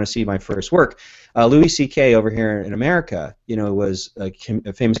know if you want to see my first work. Louis C.K. over here in America, was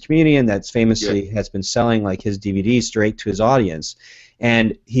a famous comedian that's famously has been selling like his DVDs straight to his audience,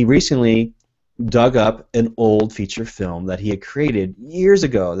 and he recently dug up an old feature film that he had created years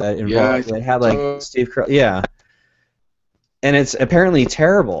ago that involved that had like Steve Carell, and it's apparently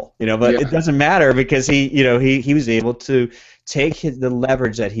terrible, but it doesn't matter because he was able to take the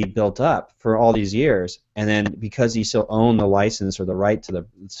leverage that he built up for all these years, and then because he still owned the license or the right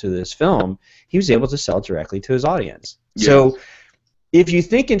to this film, he was able to sell directly to his audience. Yeah. So if you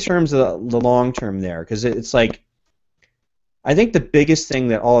think in terms of the long term there, because it's like, I think the biggest thing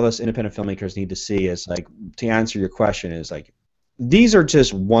that all of us independent filmmakers need to see is, like, to answer your question, is like, these are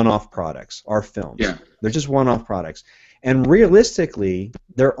just one-off products, our films. Yeah. They're just one-off products. And realistically,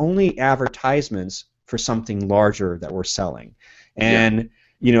 they're only advertisements for something larger that we're selling. And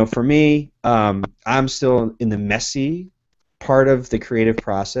for me, I'm still in the messy part of the creative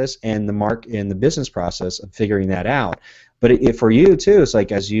process and the business process of figuring that out. But for you too, it's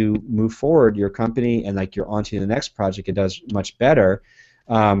like, as you move forward your company and like you're onto the next project, it does much better.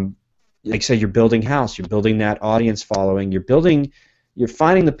 Like I said, you're building house, you're building that audience following, you're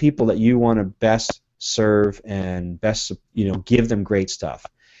finding the people that you want to best serve and best give them great stuff.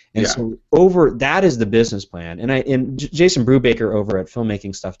 And so that is the business plan. And Jason Brubaker over at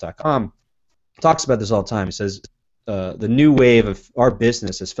filmmakingstuff.com talks about this all the time. He says the new wave of our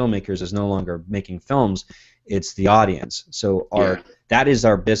business as filmmakers is no longer making films, it's the audience. So that is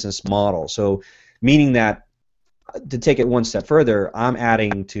our business model. So meaning that, to take it one step further, I'm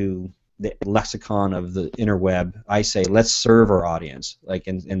adding to the lexicon of the interweb. I say, let's serve our audience.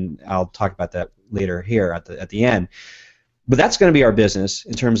 And I'll talk about that later here at the end. But that's going to be our business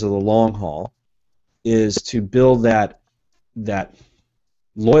in terms of the long haul, is to build that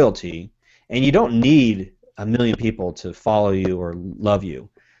loyalty. And you don't need 1 million people to follow you or love you.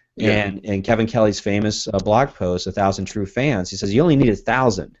 Yeah. And Kevin Kelly's famous blog post, 1,000 True Fans, he says you only need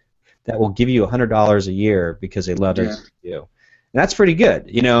 1,000 that will give you $100 a year because they love you. And that's pretty good.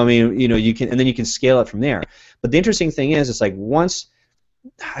 You can, and then you can scale it from there. But the interesting thing is, it's like, once,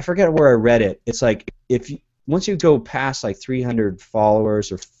 I forget where I read it, it's like, once you go past like 300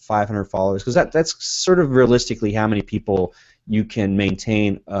 followers or 500 followers, because that's sort of realistically how many people you can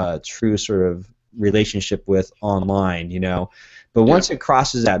maintain a true sort of relationship with online, But once it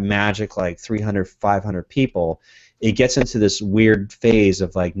crosses that magic, like 300, 500 people, it gets into this weird phase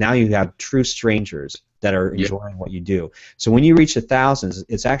of, like, now you have true strangers that are enjoying what you do. So when you reach 1,000,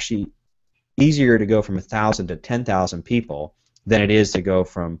 it's actually easier to go from 1,000 to 10,000 people than it is to go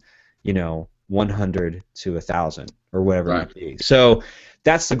from, 100 to 1,000 or whatever it might be. So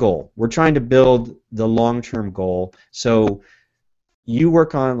that's the goal. We're trying to build the long-term goal. So you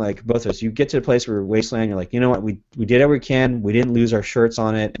work on, like, both of us, you get to the place where Wasteland, you're like, you know what, we did everything we can, we didn't lose our shirts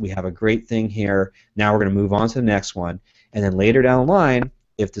on it, we have a great thing here, now we're going to move on to the next one. And then later down the line,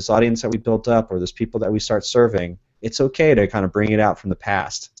 if this audience that we built up or this people that we start serving, it's okay to kind of bring it out from the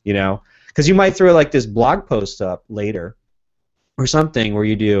past, because you might throw like this blog post up later or something where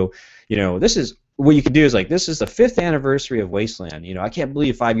you do, this is what you could do is, like, this is the 5th anniversary of Wasteland. I can't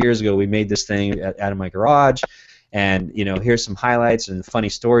believe 5 years ago we made this thing out of my garage, and here's some highlights and funny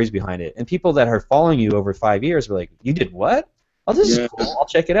stories behind it. And people that are following you over 5 years were like, you did what? Oh, this is cool. I'll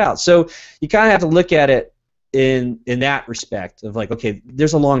check it out. So you kind of have to look at it in that respect of, like, okay,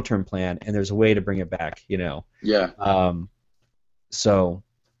 there's a long-term plan and there's a way to bring it back. So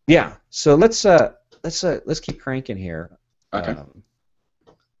yeah. So let's keep cranking here. Okay.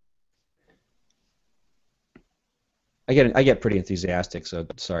 I get pretty enthusiastic, so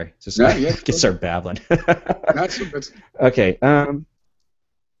sorry. Just start babbling. That's good. Okay.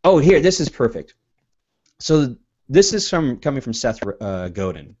 Here, this is perfect. So this is coming from Seth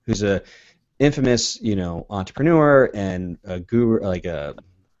Godin, who's a infamous, entrepreneur and a guru, like a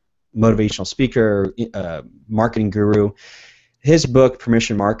motivational speaker, marketing guru. his book,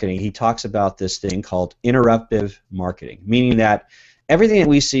 Permission Marketing, he talks about this thing called interruptive marketing, meaning that everything that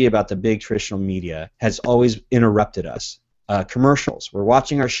we see about the big traditional media has always interrupted us. Commercials. We're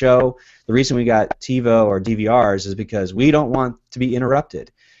watching our show. The reason we got TiVo or DVRs is because we don't want to be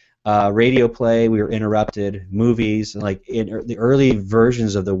interrupted. Radio play, we were interrupted. Movies, like in the early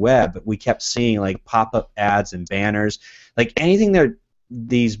versions of the web, we kept seeing like pop-up ads and banners. Like anything that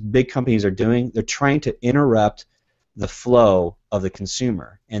these big companies are doing, they're trying to interrupt the flow of the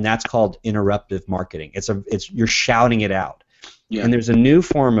consumer, and that's called interruptive marketing. You're shouting it out. Yeah. And there's a new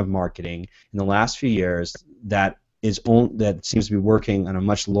form of marketing in the last few years that seems to be working on a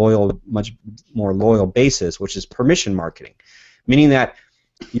much more loyal basis, which is permission marketing, meaning that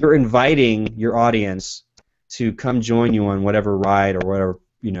you're inviting your audience to come join you on whatever ride or whatever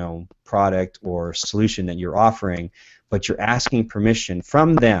product or solution that you're offering, but you're asking permission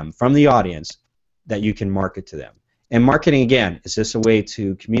from them, from the audience, that you can market to them. And marketing, again, is just a way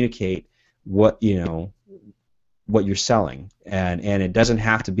to communicate what you're selling, and it doesn't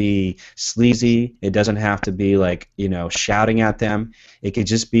have to be sleazy. It doesn't have to be like shouting at them. It could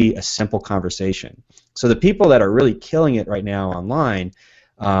just be a simple conversation. So the people that are really killing it right now online,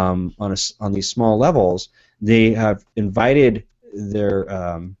 on these small levels, they have invited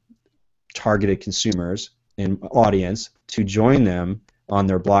their targeted consumers and audience to join them on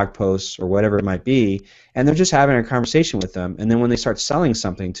their blog posts or whatever it might be, and they're just having a conversation with them, and then when they start selling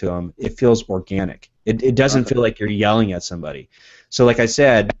something to them, it feels organic. It doesn't feel like you're yelling at somebody. So like I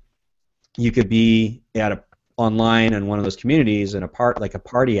said, you could be online in one of those communities in a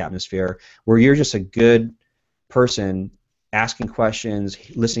party atmosphere where you're just a good person asking questions,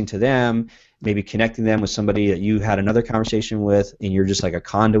 listening to them, maybe connecting them with somebody that you had another conversation with, and you're just like a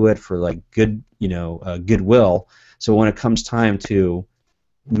conduit for like goodwill. So when it comes time to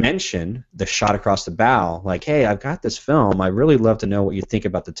mention the shot across the bow, like, hey, I've got this film, I really love to know what you think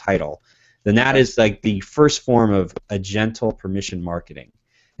about the title, then that is like the first form of a gentle permission marketing.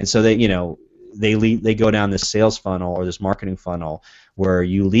 And so they go down this sales funnel or this marketing funnel where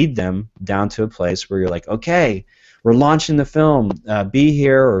you lead them down to a place where you're like, okay, we're launching the film, be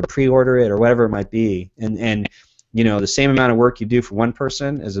here or pre-order it or whatever it might be, and the same amount of work you do for one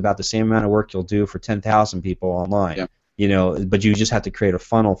person is about the same amount of work you'll do for 10,000 people online. Yeah. But you just have to create a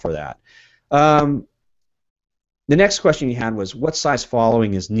funnel for that. The next question you had was, what size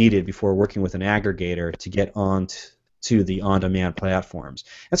following is needed before working with an aggregator to get on to the on-demand platforms?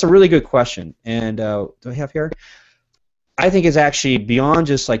 That's a really good question. And do I have here? I think it's actually beyond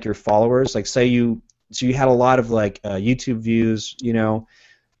just like your followers. Like say you had a lot of like YouTube views,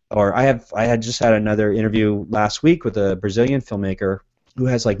 or I had just had another interview last week with a Brazilian filmmaker who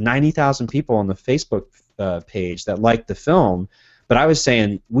has like 90,000 people on the Facebook page that liked the film, but I was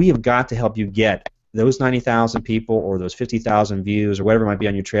saying we have got to help you get those 90,000 people or those 50,000 views or whatever might be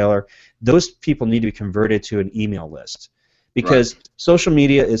on your trailer. Those people need to be converted to an email list because social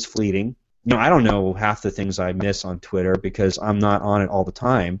media is fleeting. I don't know half the things I miss on Twitter because I'm not on it all the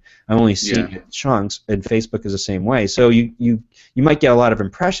time. I only see it in chunks, and Facebook is the same way. So you might get a lot of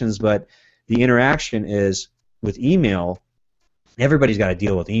impressions, but the interaction is with email. Everybody's got to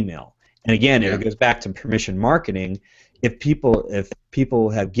deal with email. And again, it goes back to permission marketing. If people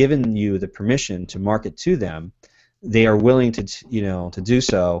have given you the permission to market to them, they are willing to to do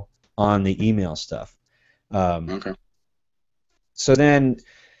so on the email stuff. Okay.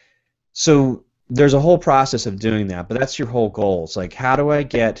 So there's a whole process of doing that, but that's your whole goal. It's like, how do I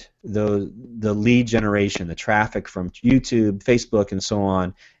get the lead generation, the traffic from YouTube, Facebook, and so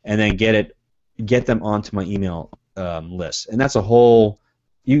on, and then get them onto my email list? And that's a whole.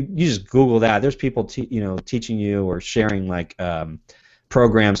 You just Google that. There's people teaching you or sharing like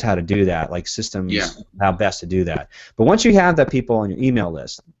programs how to do that, like systems how best to do that. But once you have that people on your email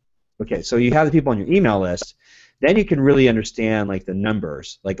list, okay, so you have the people on your email list. Then you can really understand like the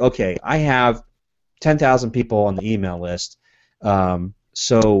numbers. Like, okay, I have 10,000 people on the email list,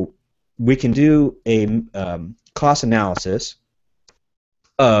 so we can do a cost analysis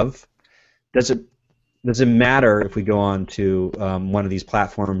of does it matter if we go on to one of these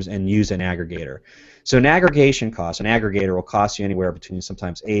platforms and use an aggregator? So an aggregator will cost you anywhere between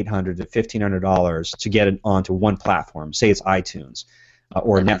sometimes $800 to $1,500 to get it onto one platform. Say it's iTunes.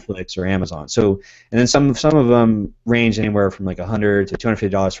 Or Netflix or Amazon. So, and then some of them range anywhere from like $100 to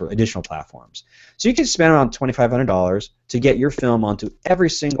 $250 for additional platforms. So you can spend around $2,500 to get your film onto every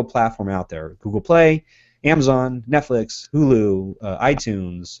single platform out there: Google Play, Amazon, Netflix, Hulu,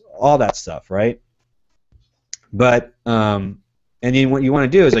 iTunes, all that stuff, right? But and then what you want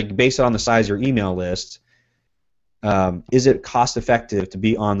to do is like base it on the size of your email list. Is it cost effective to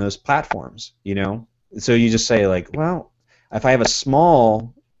be on those platforms? So you just say like, well, If I have a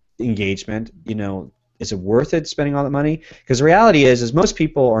small engagement, you know, is it worth it spending all that money? Because the reality is most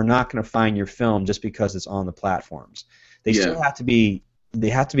people are not going to find your film just because it's on the platforms. They Yeah. still have to be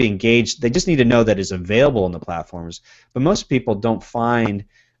engaged. They just need to know that it's available on the platforms. But most people don't find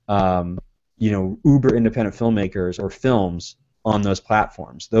you know, uber independent filmmakers or films on those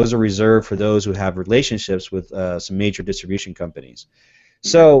platforms. Those are reserved for those who have relationships with some major distribution companies.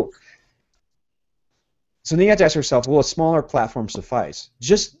 So then you have to ask yourself, will a smaller platform suffice?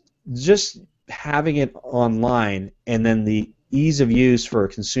 Just having it online and then the ease of use for a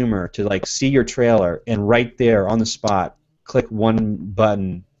consumer to like see your trailer and right there on the spot click one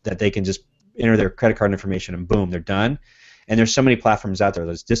button that they can just enter their credit card information and boom, they're done. And there's so many platforms out there.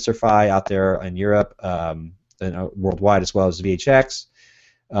 There's Distrify out there in Europe, and worldwide, as well as VHX.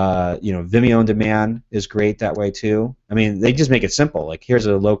 You know, Vimeo on Demand is great that way too. I mean, they just make it simple. Like, here's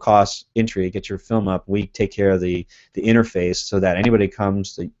a low-cost entry, get your film up. We take care of the interface so that anybody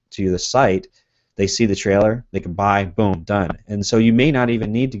comes to the site, they see the trailer, they can buy, boom, done. And so you may not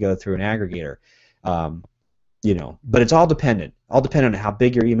even need to go through an aggregator. You know, but it's all dependent on how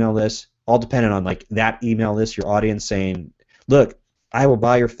big your email list, all dependent on like that email list, your audience saying, look, I will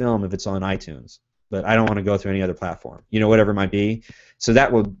buy your film if it's on iTunes, but I don't want to go through any other platform, you know, whatever it might be. So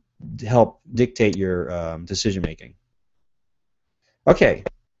that will help dictate your decision making. Okay,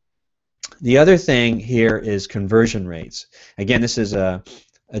 the other thing here is conversion rates. Again, this is a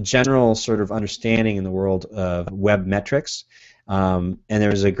general sort of understanding in the world of web metrics. And there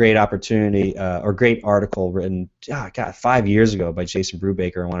was a great opportunity or great article written, 5 years ago by Jason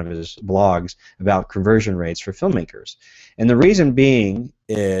Brubaker on one of his blogs about conversion rates for filmmakers. And the reason being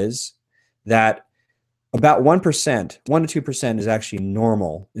is that about 1%, 1 to 2% is actually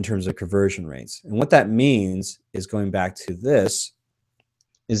normal in terms of conversion rates. And what that means is, going back to this,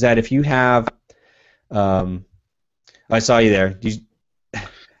 is that if you have, I saw you there.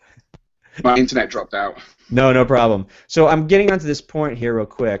 My internet dropped out. No problem. So I'm getting onto this point here real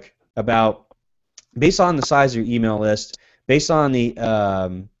quick about, based on the size of your email list, based on the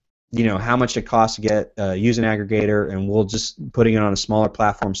you know, how much it costs to get use an aggregator, and we'll just putting it on a smaller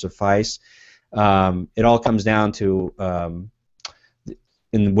platform suffice. It all comes down to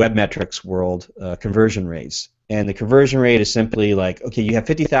in the web metrics world, conversion rates, and the conversion rate is simply like, okay, you have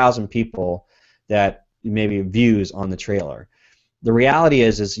 50,000 people that maybe views on the trailer. The reality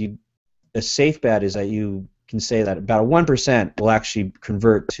is a safe bet is that you can say that about 1% will actually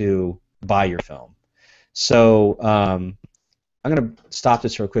convert to buy your film. So I'm going to stop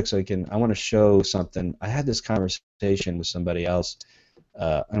this real quick so I want to show something. I had this conversation with somebody else.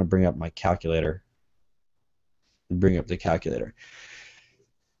 I'm going to bring up my calculator. Bring up the calculator.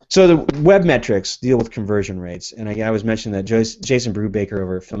 So the web metrics deal with conversion rates, and I was mentioning that Jason Brubaker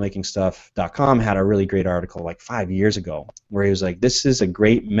over at filmmakingstuff.com had a really great article like 5 years ago where he was like, this is a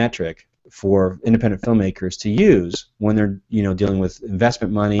great metric for independent filmmakers to use when they're, you know, dealing with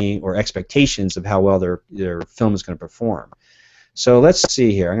investment money or expectations of how well their film is going to perform. So let's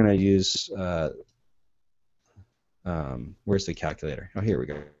see here. I'm going to use where's the calculator? Oh, here we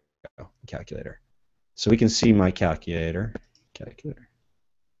go. Calculator. So we can see my calculator.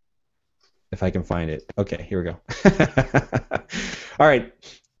 If I can find it. Okay, here we go. All right.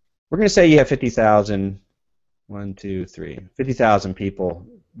 We're going to say you have 50,000, 50,000 people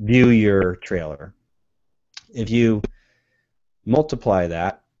view your trailer. If you multiply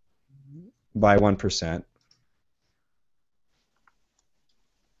that by 1%,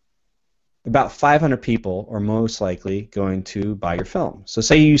 about 500 people are most likely going to buy your film. So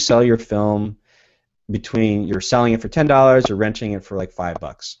say you sell your film you're selling it for $10 or renting it for like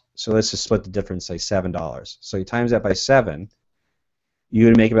 $5. So let's just split the difference, say $7. So you times that by 7, you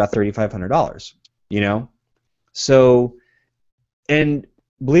would make about $3,500. You know, so, and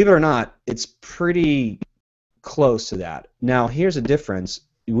believe it or not, it's pretty close to that. Now here's a difference.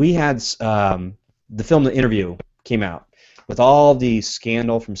 We had the film The Interview came out with all the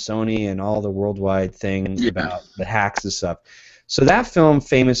scandal from Sony and all the worldwide thing about the hacks and stuff. So that film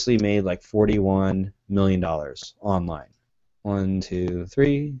famously made like $41 million online. 1, 2,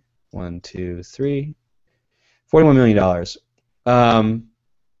 3, 1, 2, 3, $41 million.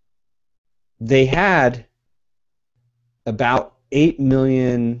 They had about 8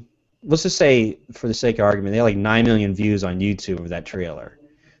 million, let's just say for the sake of argument, they had like 9 million views on YouTube of that trailer.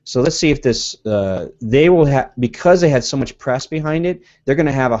 So let's see if this, they will have, because they had so much press behind it, they're going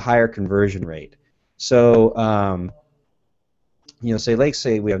to have a higher conversion rate. So, you know, let's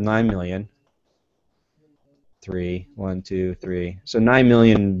say we have 9 million. 3, 1, 2, 3. So 9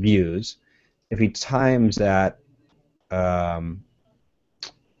 million views. If we times that,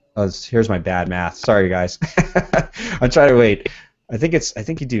 here's my bad math. Sorry, guys. I'm trying to wait. I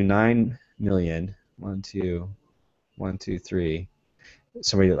think you do 9 million. 1, 2, 1, 2, 3.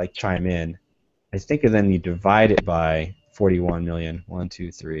 Somebody like chime in. I think, and then you divide it by 41 million. 1,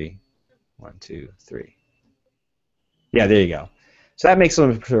 2, 3. 1, 2, 3. Yeah, there you go. So that makes a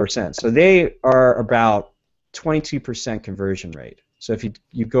little bit more sense. So they are about 22% conversion rate. So if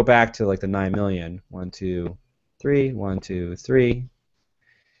you go back to like the 9 million, 1, 2, 3, 1, 2, 3,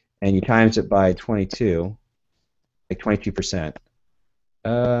 and you times it by 22, like 22%.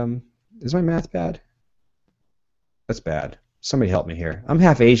 Is my math bad? That's bad. Somebody help me here. I'm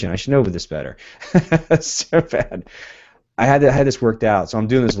half Asian. I should know this better. That's so bad. I had this worked out, so I'm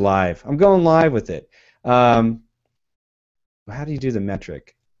doing this live. I'm going live with it. How do you do the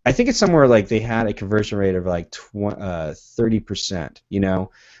metric? I think it's somewhere like they had a conversion rate of like 30%, you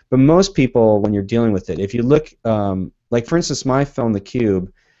know. But most people, when you're dealing with it, if you look, like for instance, my film, The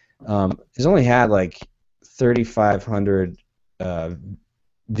Cube, has only had like 3,500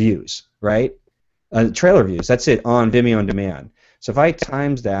 views, right? Trailer views. That's it on Vimeo on demand. So if I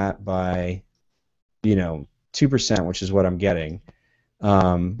times that by, 2%, which is what I'm getting,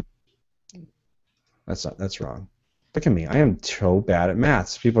 that's wrong. Look at me. I am so bad at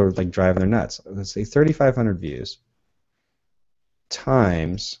maths. People are like driving their nuts. Let's say 3,500 views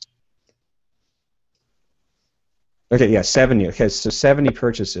times. Okay, yeah, 70. Okay, so 70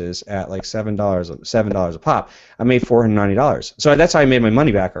 purchases at like $7 a pop. I made $490. So that's how I made my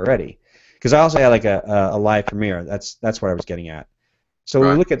money back already. Because I also had like a live premiere. That's what I was getting at. So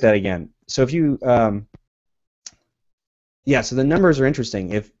we'll look at that again. So if you, yeah, so the numbers are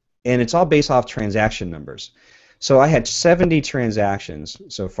interesting. And it's all based off transaction numbers. So I had 70 transactions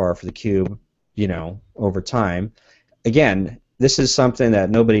so far for The Cube, over time. Again, this is something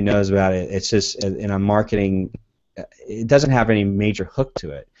that nobody knows about. It's just in a marketing. It doesn't have any major hook to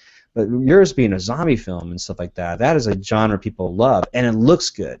it. But yours being a zombie film and stuff like that, that is a genre people love, and it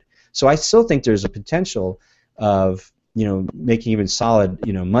looks good. So I still think there's a potential of making even solid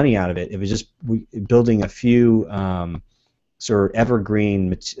money out of it if it's just building a few sort of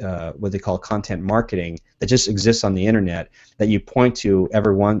evergreen what they call content marketing that just exists on the internet that you point to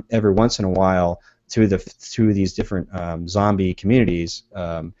every once in a while through these different zombie communities,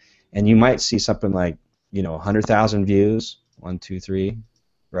 and you might see something like 100,000 views, 1, 2, 3,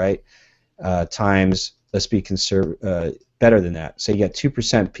 right? Times, let's be better than that. So you get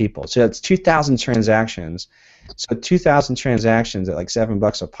 2% people. So that's 2,000 transactions. So 2,000 transactions at like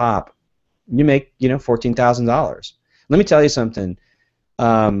 $7 a pop, you make $14,000. Let me tell you something.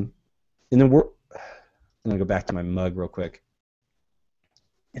 In the world, I'm gonna go back to my mug real quick.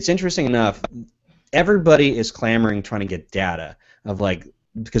 It's interesting enough. Everybody is clamoring, trying to get data of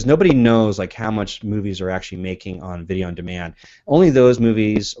because nobody knows how much movies are actually making on video on demand. Only those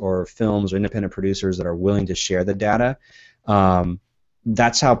movies or films or independent producers that are willing to share the data.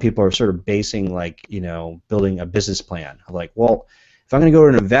 That's how people are sort of basing building a business plan. Well, if I'm going to go to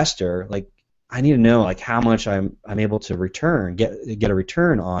an investor, I need to know how much I'm able to get a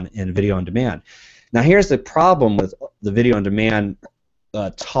return on in video on demand. Now here's the problem with the video on demand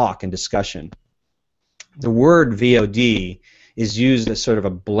talk and discussion. The word VOD is used as sort of a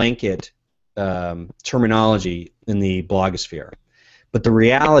blanket terminology in the blogosphere, but the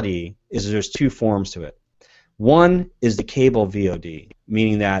reality is there's two forms to it. One is the cable VOD,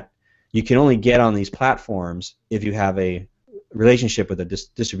 meaning that you can only get on these platforms if you have a relationship with a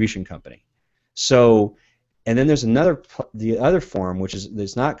distribution company. So, and then there's the other form, which is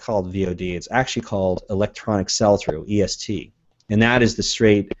it's not called VOD. It's actually called electronic sell-through, EST, and that is the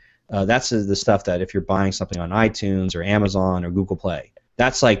straight. That's the stuff that if you're buying something on iTunes or Amazon or Google Play,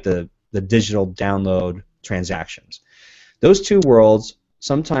 that's like the digital download transactions. Those two worlds,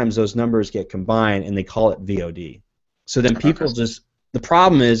 sometimes those numbers get combined and they call it VOD. So then people the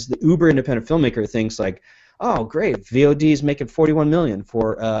problem is the uber independent filmmaker thinks oh great, VOD is making $41 million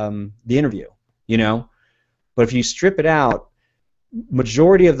for the interview. But if you strip it out,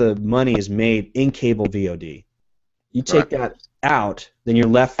 majority of the money is made in cable VOD. You take that out, then you're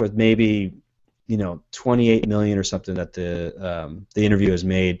left with maybe 28 million or something that the interview has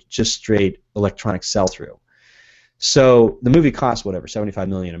made just straight electronic sell-through. So the movie costs whatever, $75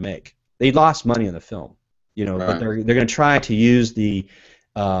 million to make. They lost money on the film, but they're going to try to use the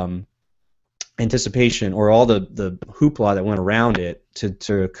anticipation or all the hoopla that went around it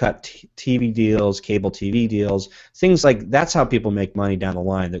to cut TV deals, cable TV deals, things that's how people make money down the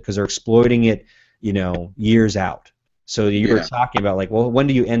line because they're exploiting it, years out. So you were talking about well, when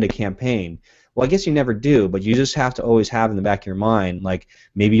do you end a campaign? Well, I guess you never do, but you just have to always have in the back of your mind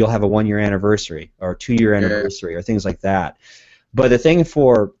maybe you'll have a 1-year anniversary or a 2-year anniversary or things like that. But the thing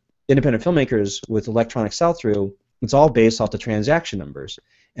for independent filmmakers with electronic sell-through, it's all based off the transaction numbers.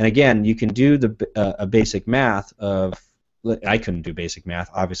 And again, you can do the a basic math of. I couldn't do basic math.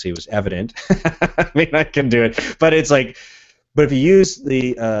 Obviously, it was evident. I mean, I can do it, but it's like. But if you use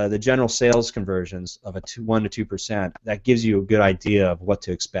the general sales conversions of 1 to 2%, that gives you a good idea of what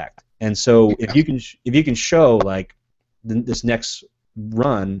to expect. And so if you can show like this next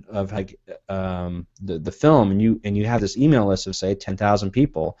run of like the film, and you have this email list of say 10,000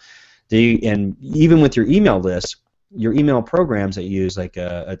 people, and even with your email list, your email programs that you use like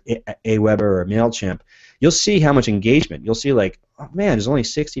Aweber or Mailchimp, you'll see how much engagement. You'll see like, oh man, there's only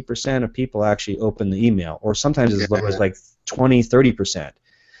 60% of people actually open the email, or sometimes as low as like 20, 30%.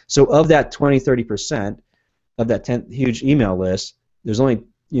 So of that 20, 30% of that huge email list, there's only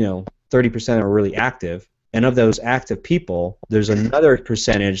 30% are really active, and of those active people, there's another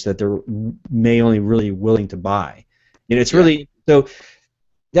percentage that they're may only really willing to buy. It's really so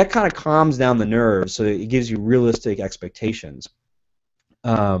that kind of calms down the nerves, so it gives you realistic expectations.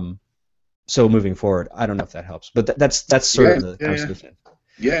 So moving forward, I don't know if that helps, but that's sort of the conversation.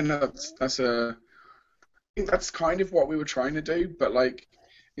 Yeah, no, I think that's kind of what we were trying to do, but like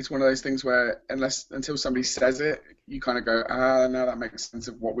it's one of those things where until somebody says it, you kind of go, no, that makes sense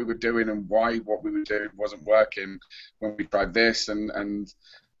of what we were doing and why what we were doing wasn't working when we tried this, and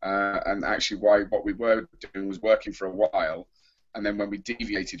actually why what we were doing was working for a while, and then when we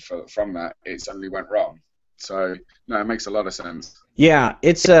deviated from that, it suddenly went wrong. So no, it makes a lot of sense. Yeah,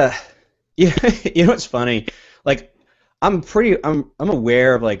 it's it's funny. Like I'm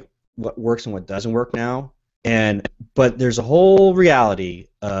aware of like what works and what doesn't work now. But there's a whole reality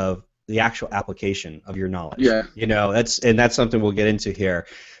of the actual application of your knowledge. Yeah. That's something we'll get into here,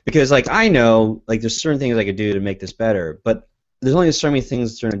 because like I know like there's certain things I could do to make this better, but there's only so many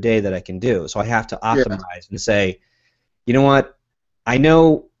things during a day that I can do. So I have to optimize and say, you know what, I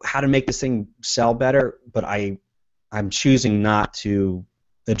know how to make this thing sell better, but I'm choosing not to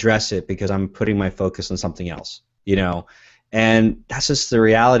address it because I'm putting my focus on something else. And that's just the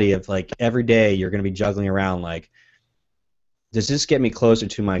reality of like every day you're going to be juggling around like, does this get me closer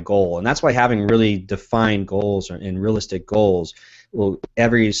to my goal? And that's why having really defined goals and realistic goals,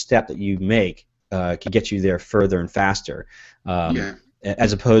 every step that you make can get you there further and faster.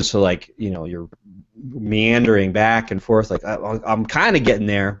 As opposed to like you're meandering back and forth like I'm kind of getting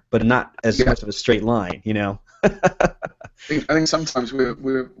there, but not as much of a straight line. I think sometimes we were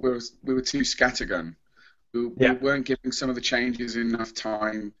too scattergun. We weren't giving some of the changes enough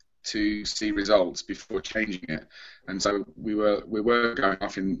time to see results before changing it, and so we were going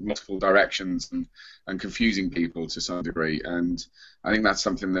off in multiple directions and confusing people to some degree. And I think that's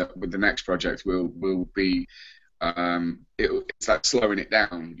something that with the next project will be it's like slowing it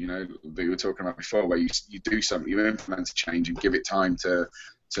down. That you were talking about before, where you do something, you implement a change, and give it time to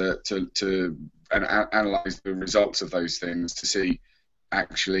analyze the results of those things to see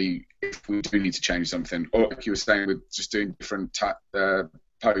actually if we do need to change something, or like you were saying with just doing different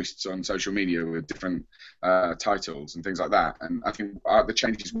posts on social media with different titles and things like that. And I think the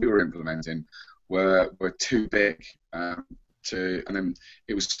changes we were implementing were too big and then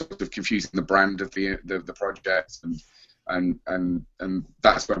it was sort of confusing the brand of the project, and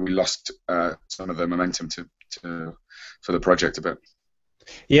that's when we lost some of the momentum for the project a bit.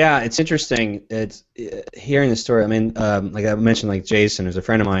 Yeah, it's interesting. It's hearing the story. I mean, like I mentioned, like Jason, who's a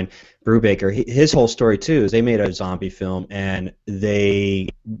friend of mine, Brubaker. His whole story too is they made a zombie film, and they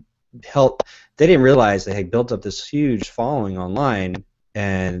didn't realize they had built up this huge following online,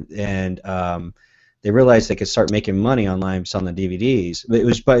 and they realized they could start making money online selling the DVDs. But it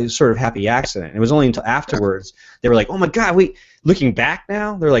was by sort of happy accident. It was only until afterwards they were like, "Oh my God!" Looking back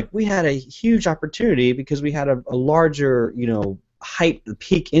now, they're like, "We had a huge opportunity because we had a larger,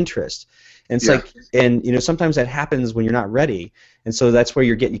 peak interest." And it's like, and sometimes that happens when you're not ready, and so that's where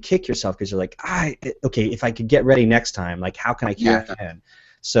you kick yourself, because you're like, okay, if I could get ready next time, like how can I cash in?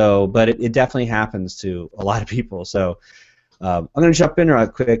 So, but it definitely happens to a lot of people. So I'm going to jump in real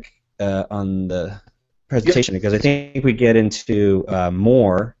quick on the presentation, because I think we get into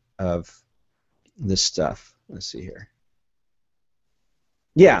more of this stuff. Let's see here.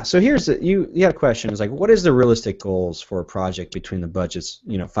 Yeah, so here's you had a question. It's like, what is the realistic goals for a project between the budgets,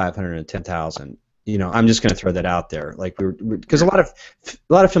 500 and 10,000? I'm just going to throw that out there, like because a lot of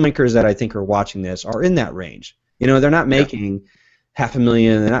filmmakers that I think are watching this are in that range. They're not making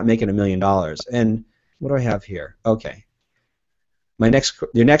 $500,000, they're not making $1 million. And what do I have here? Okay.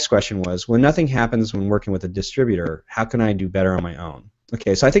 Your next question was, when nothing happens when working with a distributor, how can I do better on my own?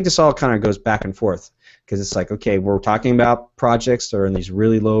 Okay, so I think this all kind of goes back and forth, because it's like, okay, we're talking about projects that are in these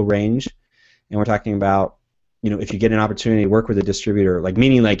really low range, and we're talking about if you get an opportunity to work with a distributor, like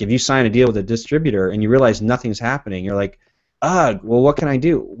meaning like if you sign a deal with a distributor and you realize nothing's happening, you're like, well, what can I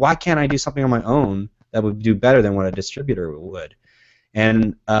do? Why can't I do something on my own that would do better than what a distributor would?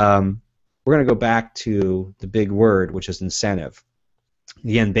 And we're going to go back to the big word, which is incentive.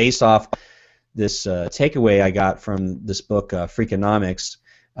 Again, based off this takeaway I got from this book, Freakonomics,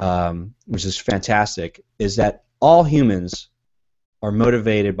 which is fantastic, is that all humans are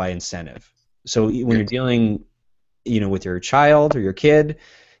motivated by incentive. So when you're dealing, with your child or your kid,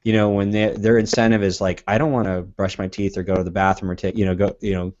 when their incentive is like, I don't want to brush my teeth or go to the bathroom or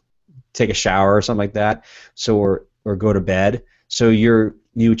take a shower or something like that, so or go to bed. So you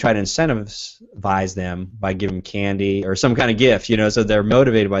try to incentivize them by giving them candy or some kind of gift, so they're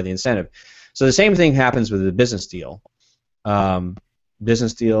motivated by the incentive. So the same thing happens with a business deal.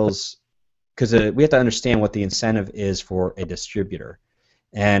 Business deals, because we have to understand what the incentive is for a distributor.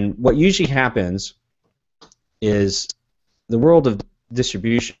 And what usually happens is the world of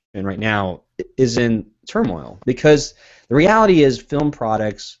distribution right now is in turmoil, because the reality is film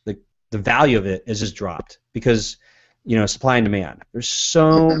products, the value of it is just dropped because supply and demand. There's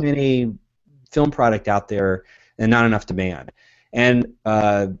so many film product out there and not enough demand. And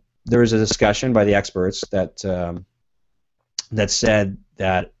there was a discussion by the experts that said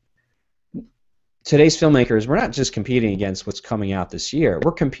that today's filmmakers, we're not just competing against what's coming out this year.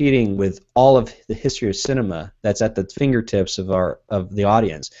 We're competing with all of the history of cinema that's at the fingertips of the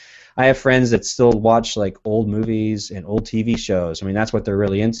audience. I have friends that still watch like old movies and old TV shows. I mean, that's what they're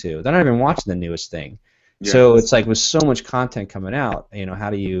really into. They're not even watching the newest thing. Yeah. So it's like with so much content coming out, how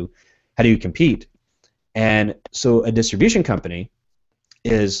do you compete? And so a distribution company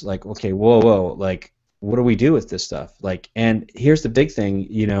is like, okay, whoa, like, what do we do with this stuff? Like, and here's the big thing,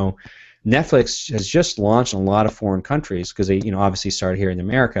 Netflix has just launched in a lot of foreign countries because they, obviously started here in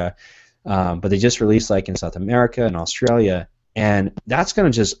America, but they just released like in South America and Australia, and that's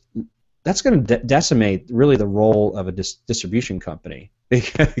going to decimate really the role of a distribution company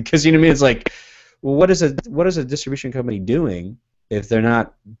because it's like, well, what is a distribution company doing if they're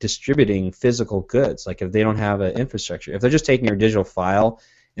not distributing physical goods? Like if they don't have an infrastructure, if they're just taking your digital file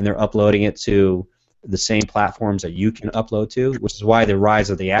and they're uploading it to the same platforms that you can upload to, which is why the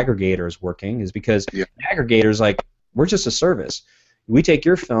rise of the aggregator is working, is because the aggregators, like, we're just a service. We take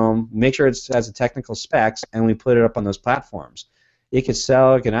your film, make sure it has the technical specs, and we put it up on those platforms. It could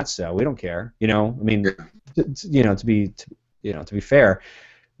sell, it could not sell. We don't care. I mean, to be fair,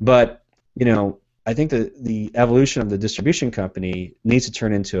 but I think the evolution of the distribution company needs to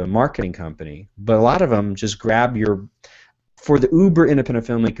turn into a marketing company. But a lot of them just grab for the uber independent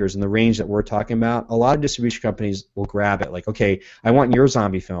filmmakers in the range that we're talking about, a lot of distribution companies will grab it like, okay, I want your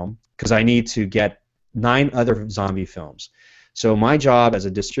zombie film because I need to get 9 other zombie films. So my job as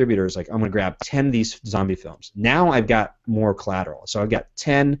a distributor is like, I'm going to grab 10 of these zombie films. Now I've got more collateral. So I've got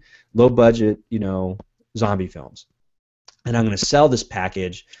 10 low-budget, zombie films. And I'm going to sell this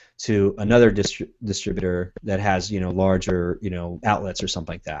package to another distributor that has, larger, outlets or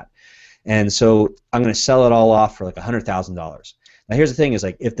something like that. And so I'm going to sell it all off for like $100,000. Now here's the thing: is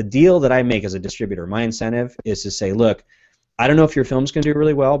like if the deal that I make as a distributor, my incentive is to say, look, I don't know if your film's going to do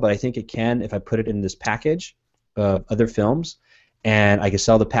really well, but I think it can if I put it in this package of other films, and I can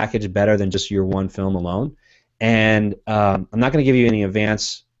sell the package better than just your one film alone. And I'm not going to give you any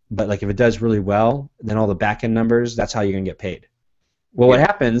advance, but like if it does really well, then all the back-end numbers, that's how you're going to get paid. Well, what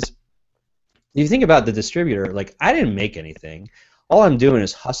happens, if you think about the distributor, like I didn't make anything. All I'm doing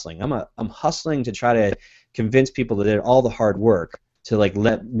is hustling. I'm hustling to try to convince people that did all the hard work to like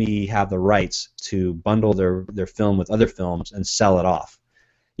let me have the rights to bundle their film with other films and sell it off,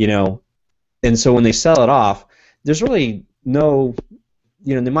 And so when they sell it off, there's really no,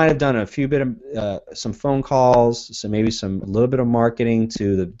 they might have done a few bit of some phone calls, so maybe a little bit of marketing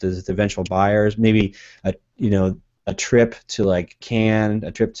to the eventual buyers, maybe a trip to like Cannes,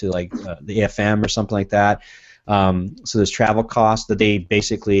 a trip to like the AFM or something like that. So there's travel costs that they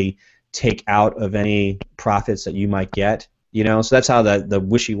basically take out of any profits that you might get, So that's how the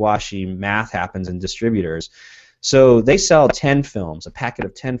wishy-washy math happens in distributors. So they sell 10 films, a packet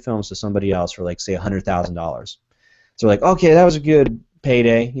of 10 films to somebody else for like say $100,000. So like, okay, that was a good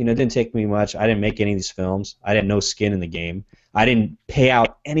payday. It didn't take me much. I didn't make any of these films. I had no skin in the game. I didn't pay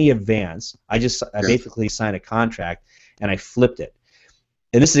out any advance. I basically signed a contract and I flipped it.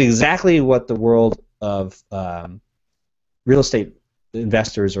 And this is exactly what the world of real estate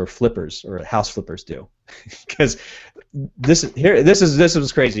investors or flippers or house flippers do, because this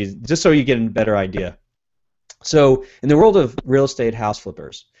is crazy. Just so you get a better idea. So in the world of real estate house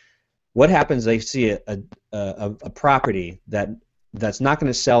flippers, what happens? They see a property that's not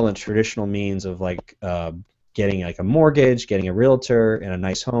going to sell in traditional means of like getting like a mortgage, getting a realtor, and a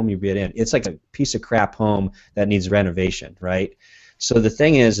nice home you get in. It's like a piece of crap home that needs renovation, right? So the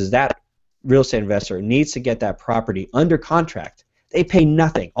thing is that real estate investor needs to get that property under contract. They pay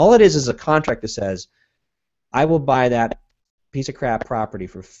nothing. All it is a contract that says, I will buy that piece of crap property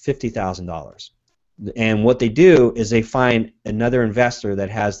for $50,000. And what they do is they find another investor that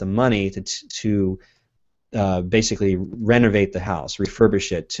has the money to basically renovate the house,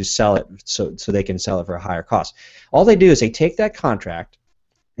 refurbish it, to sell it so they can sell it for a higher cost. All they do is they take that contract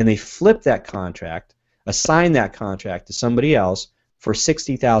and they flip that contract, assign that contract to somebody else for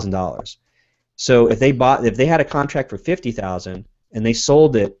 $60,000. So if they had a contract for $50,000 and they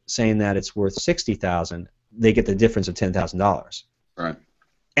sold it saying that it's worth $60,000, they get the difference of $10,000. Right.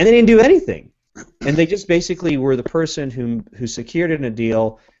 And they didn't do anything. And they just basically were the person who secured it in a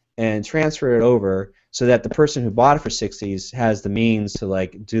deal and transferred it over so that the person who bought it for 60s has the means to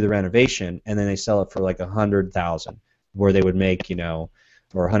like do the renovation, and then they sell it for like $100,000, where they would make, you know,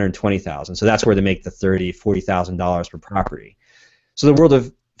 or $120,000. So that's where they make the $30,000-$40,000 per property. So the world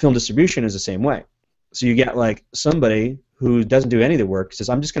of film distribution is the same way. So you get like somebody who doesn't do any of the work, says,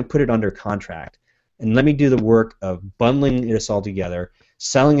 I'm just going to put it under contract and let me do the work of bundling this all together,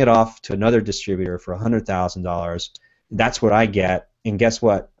 selling it off to another distributor for $100,000. That's what I get. And guess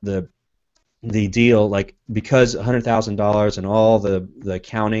what? The deal, like, because $100,000 and all the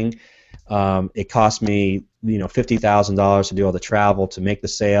accounting, it cost me, you know, $50,000 to do all the travel to make the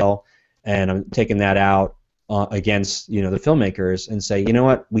sale, and I'm taking that out against, you know, the filmmakers and say, you know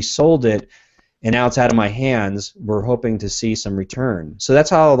what, we sold it and now it's out of my hands. We're hoping to see some return. So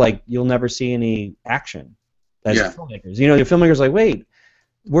that's how, like, you'll never see any action as filmmakers. You know, the filmmakers are like, wait,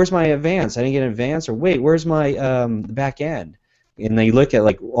 where's my advance? I didn't get an advance. Or wait, where's my back end? And they look at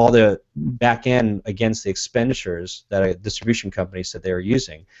like all the back end against the expenditures that a distribution company said they were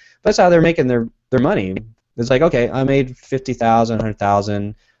using. That's how they're making their money. It's like, okay, I made $50,000,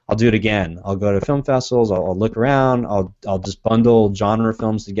 $100,000. I'll do it again. I'll go to film festivals. I'll look around. I'll just bundle genre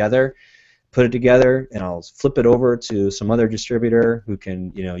films together, put it together, and I'll flip it over to some other distributor who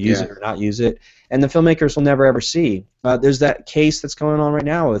can, you know, use it or not use it. And the filmmakers will never ever see. There's that case that's going on right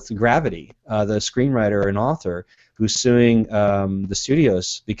now with Gravity, the screenwriter and author who's suing the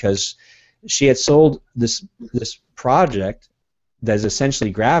studios because she had sold this project that is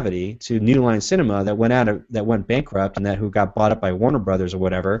essentially Gravity to New Line Cinema that went bankrupt and who got bought up by Warner Brothers or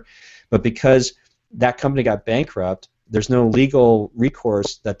whatever. But because that company got bankrupt, there's no legal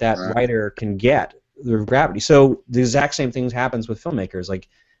recourse that writer can get through Gravity. So the exact same thing happens with filmmakers. Like,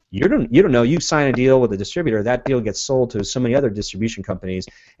 you don't know. You sign a deal with a distributor, that deal gets sold to so many other distribution companies,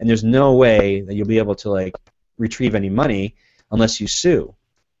 and there's no way that you'll be able to like retrieve any money unless you sue.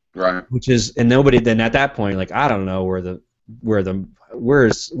 Right. Which is, and nobody then at that point, like, I don't know where's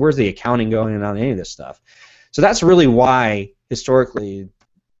the accounting going on any of this stuff. So that's really why historically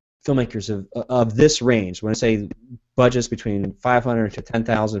filmmakers of this range, when I say budgets between $500 to $10,000,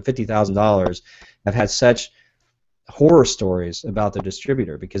 $50,000, have had such horror stories about their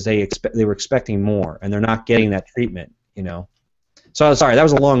distributor because they were expecting more and they're not getting that treatment, you know. So I'm sorry, that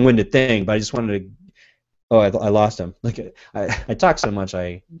was a long-winded thing, but I just wanted to. Oh, I lost him. Like, I talked so much,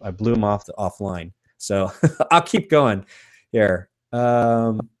 I blew him offline. So I'll keep going here.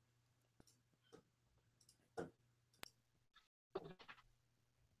 There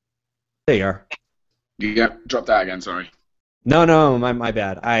you are. Yeah, drop that again, sorry. No, my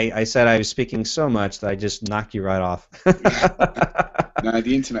bad. I said I was speaking so much that I just knocked you right off. No,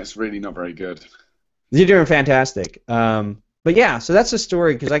 the internet's really not very good. You're doing fantastic. But yeah, so that's the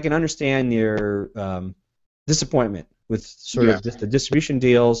story, because I can understand your disappointment with sort of just the distribution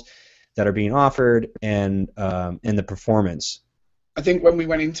deals that are being offered and the performance. I think when we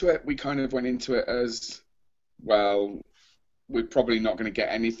went into it, we kind of went into it as, well, we're probably not going to get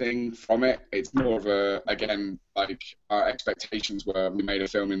anything from it. It's more of a, again, like, our expectations were, we made a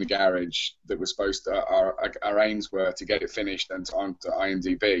film in the garage that was supposed to, our aims were to get it finished and onto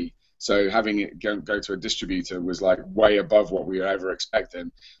IMDb. So having it go to a distributor was like way above what we were ever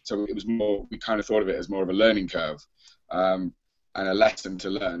expecting. So it was more, we kind of thought of it as more of a learning curve and a lesson to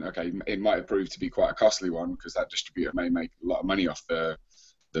learn. Okay, it might have proved to be quite a costly one because that distributor may make a lot of money off the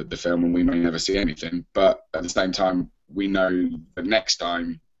film and we may never see anything. But at the same time, we know that next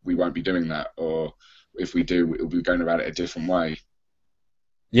time we won't be doing that, or if we do, we'll be going about it a different way.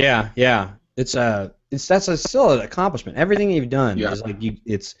 Yeah. That's still an accomplishment. Everything you've done is like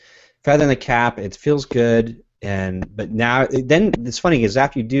it's feather in the cap. It feels good, but now then it's funny because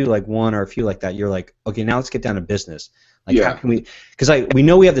after you do like one or a few like that, you're like, okay, now let's get down to business. Like, how can we? Because we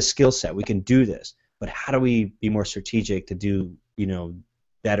know we have the skill set, we can do this, but how do we be more strategic to do, you know,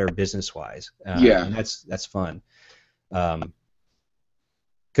 better business wise. Yeah. And that's fun.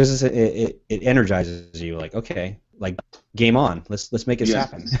 Because it energizes you, like, okay, like, game on, let's make this Yeah.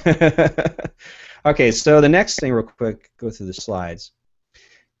 happen. Okay, so the next thing, real quick, go through the slides.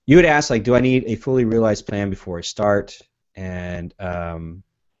 You would ask, like, do I need a fully realized plan before I start? And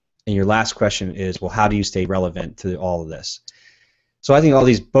your last question is, well, how do you stay relevant to all of this? So I think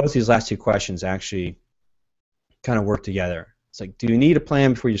both these last two questions actually kind of work together. It's like, do you need a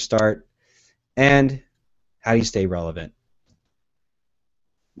plan before you start? And how do you stay relevant?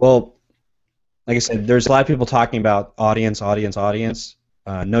 Well, like I said, there's a lot of people talking about audience.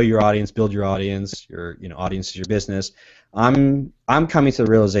 Know your audience, build your audience. Your audience is your business. I'm coming to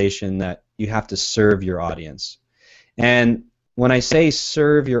the realization that you have to serve your audience. And when I say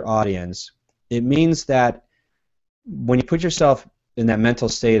serve your audience, it means that when you put yourself in that mental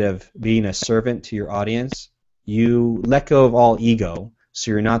state of being a servant to your audience, you let go of all ego,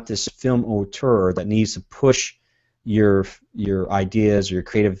 so you're not this film auteur that needs to push your ideas, your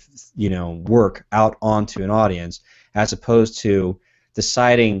creative work out onto an audience, as opposed to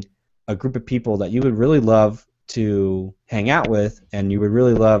deciding a group of people that you would really love to hang out with and you would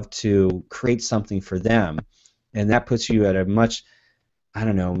really love to create something for them. And that puts you at a much, I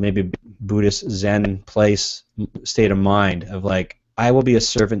don't know, maybe Buddhist Zen place, state of mind of like, I will be a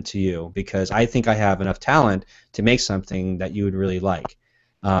servant to you because I think I have enough talent to make something that you would really like.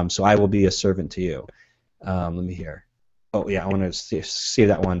 So I will be a servant to you. Let me hear. Oh, yeah, I want to save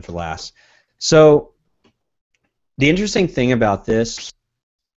that one for last. So the interesting thing about this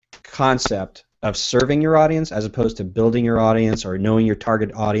concept of serving your audience as opposed to building your audience or knowing your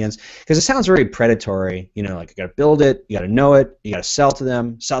target audience, because it sounds very predatory, like you got to build it, you got to know it, you got to sell to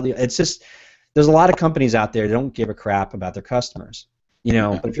them, it's just, there's a lot of companies out there that don't give a crap about their customers,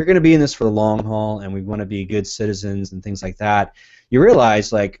 but if you're going to be in this for the long haul and we want to be good citizens and things like that, you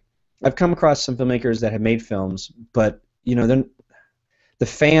realize, like, I've come across some filmmakers that have made films, but the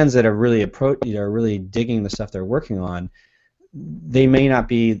fans that are really are really digging the stuff they're working on, they may not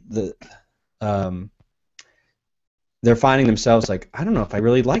be they're finding themselves like, I don't know if I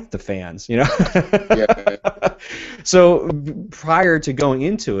really like the fans, Yeah. So prior to going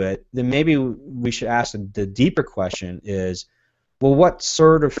into it, then maybe we should ask the deeper question is, well, what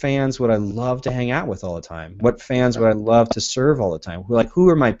sort of fans would I love to hang out with all the time? What fans would I love to serve all the time? Who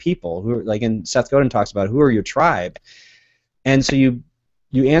are my people? And Seth Godin talks about, who are your tribe? And so you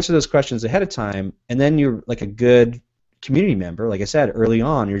answer those questions ahead of time, and then you're like a good community member. Like I said early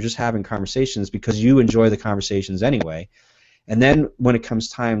on, you're just having conversations because you enjoy the conversations anyway. And then when it comes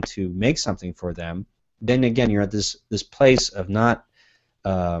time to make something for them, then again you're at this place of not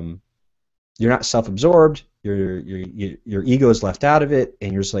you're not self-absorbed. Your ego is left out of it,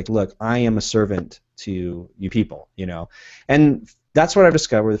 and you're just like, look, I am a servant to you people, And that's what I've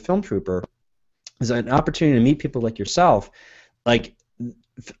discovered with Film Trooper, is an opportunity to meet people like yourself. Like,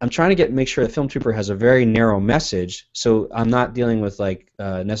 I'm trying to make sure that Film Trooper has a very narrow message, so I'm not dealing with like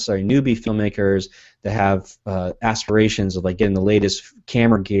necessarily newbie filmmakers that have aspirations of like getting the latest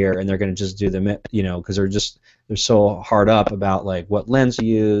camera gear, and they're going to just do them, because they're so hard up about like what lens to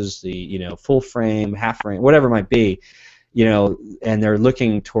use, the full frame, half frame, whatever it might be, and they're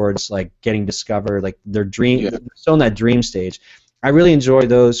looking towards like getting discovered, like their dream, they're still in that dream stage. I really enjoy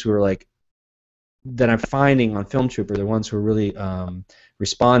those who are like, that I'm finding on Film Trooper, the ones who are really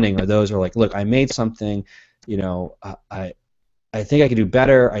responding are those who are like, look, I made something, I think I could do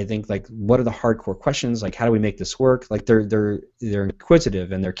better. I think, like, what are the hardcore questions? Like, how do we make this work? Like, they're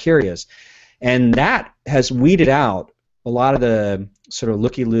inquisitive and they're curious, and that has weeded out a lot of the sort of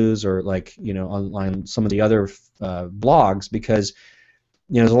looky-loos or like on some of the other blogs, because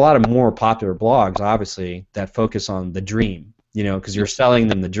there's a lot of more popular blogs obviously that focus on the dream, because you're selling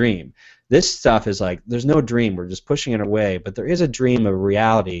them the dream. This stuff is like, there's no dream, we're just pushing it away, but there is a dream of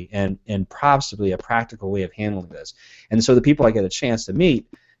reality and possibly a practical way of handling this. And so the people I get a chance to meet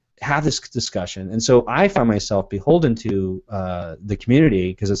have this discussion, and so I find myself beholden to the community,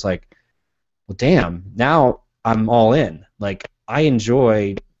 because it's like, well, damn, now I'm all in. Like, I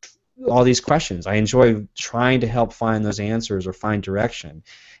enjoy all these questions. I enjoy trying to help find those answers or find direction,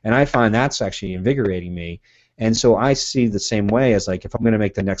 and I find that's actually invigorating me. And so I see the same way as, like, if I'm going to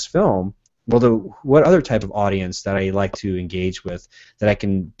make the next film, well, what other type of audience that I like to engage with, that I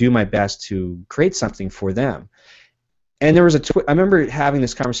can do my best to create something for them. And there was I remember having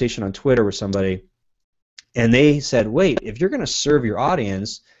this conversation on Twitter with somebody, and they said, wait, if you're going to serve your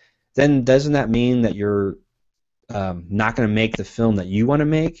audience, then doesn't that mean that you're not going to make the film that you want to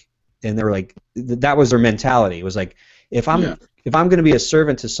make? And they were like, that was their mentality. It was like, if I'm going to be a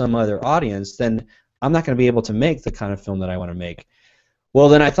servant to some other audience, then I'm not going to be able to make the kind of film that I want to make. Well,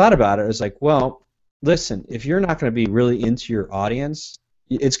 then I thought about it. I was like, well, listen, if you're not going to be really into your audience,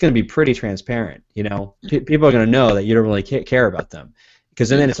 it's going to be pretty transparent. You know, people are going to know that you don't really care about them, because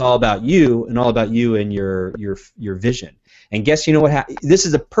then it's all about you and all about you and your vision. And guess you know what happened? This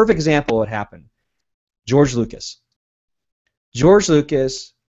is a perfect example of what happened. George Lucas. George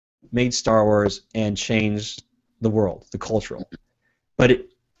Lucas made Star Wars and changed the world, the cultural. But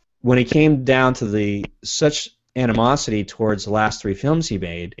when it came down to such animosity towards the last 3 films he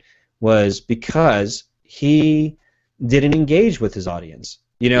made, was because he didn't engage with his audience.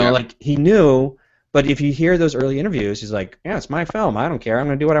 You know, like he knew, but if you hear those early interviews, he's like, yeah, it's my film. I don't care. I'm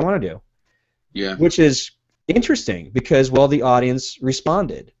going to do what I want to do. Yeah. Which is interesting because, well, the audience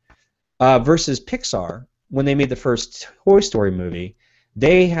responded. Versus Pixar, when they made the first Toy Story movie,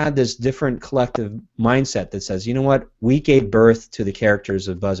 they had this different collective mindset that says, you know what, we gave birth to the characters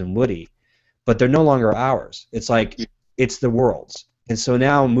of Buzz and Woody, but they're no longer ours. It's like, it's the world's. And so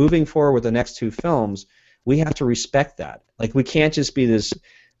now, moving forward with the next 2 films, we have to respect that. Like, we can't just be this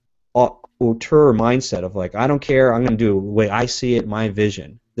auteur mindset of like, I don't care, I'm going to do it the way I see it, my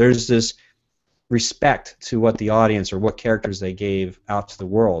vision. There's this respect to what the audience or what characters they gave out to the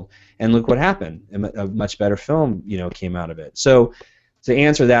world. And look what happened. A much better film, you know, came out of it. So to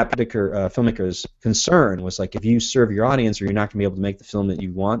answer that particular filmmaker's concern was like, if you serve your audience, or you're not going to be able to make the film that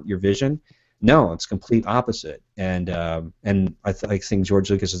you want, your vision. No, it's complete opposite. And I think George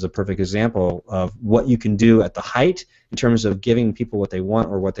Lucas is a perfect example of what you can do at the height in terms of giving people what they want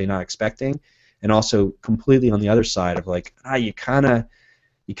or what they're not expecting, and also completely on the other side of like, you kind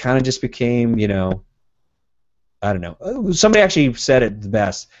of just became, you know, I don't know. Somebody actually said it the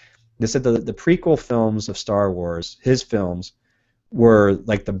best. They said the prequel films of Star Wars, his films, were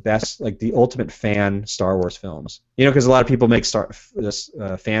like the best, like the ultimate fan Star Wars films. You know, because a lot of people make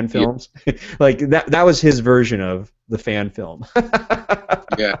fan films. Like that was his version of the fan film.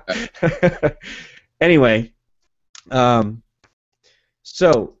 Yeah. Anyway,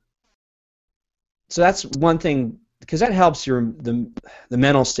 so that's one thing, because that helps the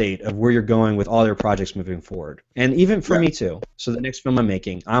mental state of where you're going with all your projects moving forward, and even for me too. So the next film I'm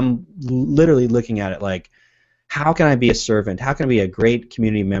making, I'm literally looking at it like, how can I be a servant? How can I be a great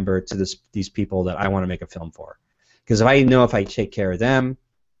community member to these people that I want to make a film for? Because if I take care of them,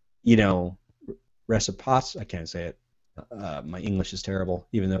 you know, reciprocity, I can't say it. My English is terrible,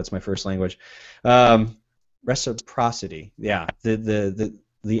 even though it's my first language. Reciprocity, yeah.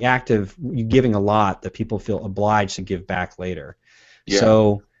 The act of you giving a lot that people feel obliged to give back later. Yeah.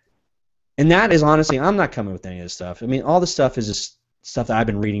 So, and that is honestly, I'm not coming with any of this stuff. I mean, all the stuff is just stuff that I've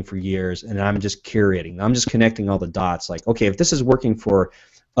been reading for years, and I'm just curating. I'm just connecting all the dots. Like, okay, if this is working for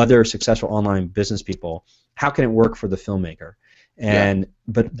other successful online business people, how can it work for the filmmaker? And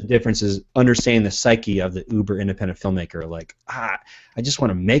but the difference is understanding the psyche of the uber independent filmmaker. Like, I just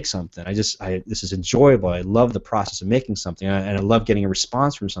want to make something. This is enjoyable. I love the process of making something, and I love getting a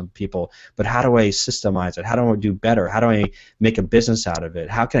response from some people. But how do I systemize it? How do I do better? How do I make a business out of it?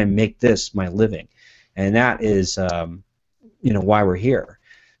 How can I make this my living? And that is, you know, why we're here.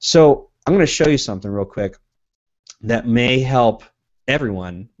 So I'm going to show you something real quick that may help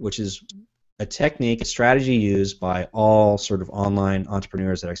everyone, which is a technique, a strategy used by all sort of online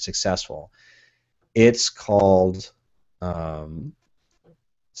entrepreneurs that are successful. It's called the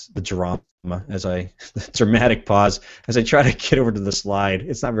drama. The dramatic pause as I try to get over to the slide.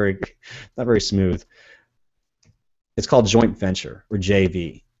 It's not very smooth. It's called joint venture, or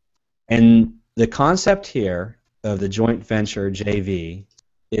JV, and the concept here of the joint venture JV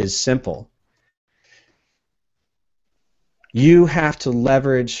is simple. You have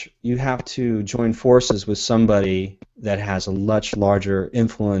to join forces with somebody that has a much larger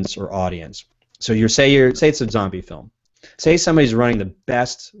influence or audience. So say it's a zombie film. Say somebody's running the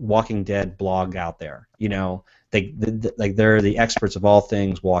best Walking Dead blog out there. You know, they're the experts of all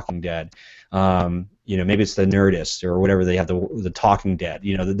things Walking Dead. You know, maybe it's the Nerdist or whatever. They have the Talking Dead.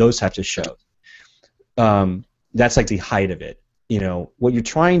 You know, those types of shows. That's like the height of it. You know, what you're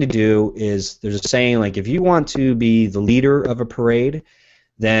trying to do is, there's a saying, like, if you want to be the leader of a parade,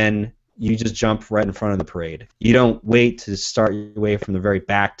 then you just jump right in front of the parade. You don't wait to start your way from the very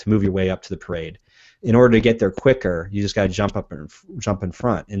back to move your way up to the parade. In order to get there quicker, you just got to jump in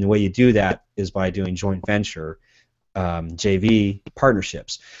front. And the way you do that is by doing joint venture, JV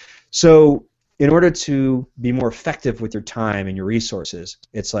partnerships. So in order to be more effective with your time and your resources,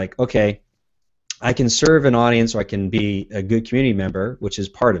 it's like, okay, I can serve an audience, or I can be a good community member, which is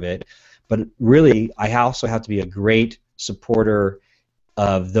part of it, but really I also have to be a great supporter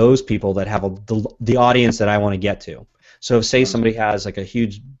of those people that have the audience that I want to get to. So say somebody has like a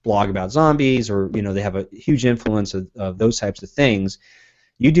huge blog about zombies, or they have a huge influence of those types of things.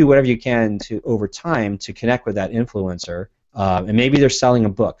 You do whatever you can to over time to connect with that influencer, and maybe they're selling a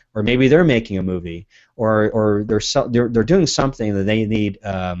book, or maybe they're making a movie, or they're doing something that they need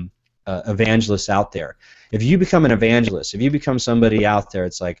evangelists out there. If you become an evangelist, if you become somebody out there,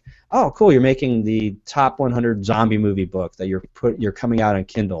 it's like, oh, cool, you're making the top 100 zombie movie book that you're coming out on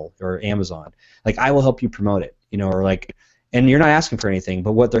Kindle or Amazon. Like, I will help you promote it, or like, and you're not asking for anything,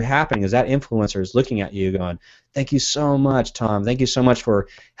 but what they're happening is that influencer is looking at you going, thank you so much, Tom. Thank you so much for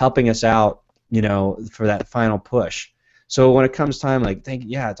helping us out, for that final push. So when it comes time, like,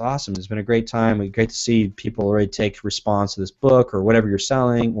 it's awesome. It's been a great time. It's great to see people already take response to this book or whatever you're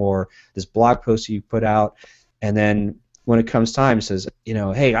selling or this blog post you put out. And then when it comes time, it says,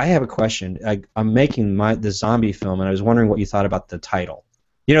 hey, I have a question. I'm making the zombie film, and I was wondering what you thought about the title.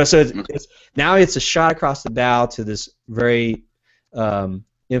 So now it's a shot across the bow to this very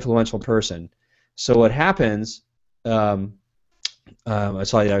influential person. So what happens? I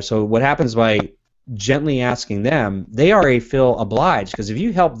saw you there. So what happens by gently asking them, they already feel obliged, because if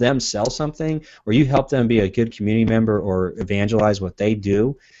you help them sell something, or you help them be a good community member or evangelize what they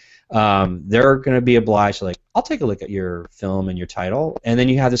do, they're going to be obliged to, like, I'll take a look at your film and your title, and then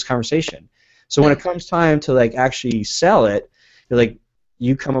you have this conversation. So when it comes time to, like, actually sell it, you're like,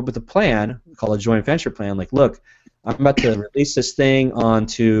 you come up with a plan called a joint venture plan. Like, look, I'm about to release this thing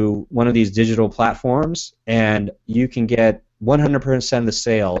onto one of these digital platforms, and you can get 100% of the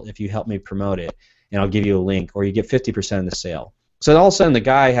sale if you help me promote it, and I'll give you a link, or you get 50% of the sale. So all of a sudden, the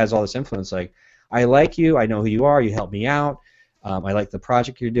guy has all this influence. Like, I like you, I know who you are, you help me out, I like the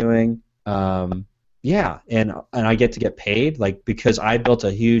project you're doing. Yeah, and I get to get paid, like, because I built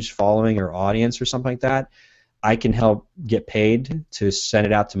a huge following or audience or something like that. I can help get paid to send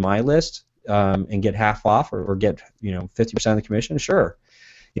it out to my list, and get half off, or get 50% of the commission. Sure,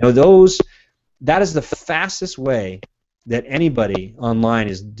 that is the fastest way that anybody online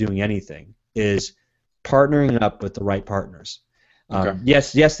is doing anything, is partnering up with the right partners. Okay.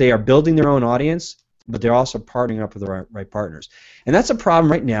 Yes, they are building their own audience, but they're also partnering up with the right partners. And that's a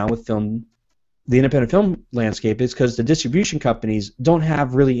problem right now with film, the independent film landscape, is because the distribution companies don't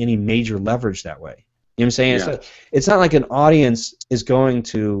have really any major leverage that way. You know what I'm saying? Yeah. It's not like an audience is going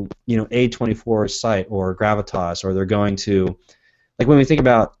to A24's site or Gravitas, or they're going to, like, when we think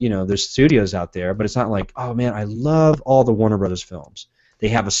about, there's studios out there, but it's not like, oh man, I love all the Warner Brothers films. They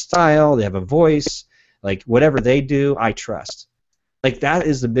have a style, they have a voice, like, whatever they do, I trust. Like, that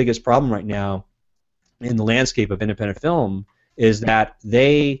is the biggest problem right now in the landscape of independent film, is that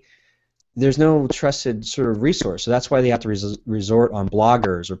there's no trusted sort of resource. So that's why they have to resort on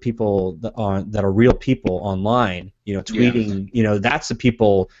bloggers or people that are real people online, tweeting. Yeah. That's the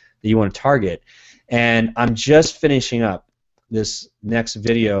people that you want to target. And I'm just finishing up this next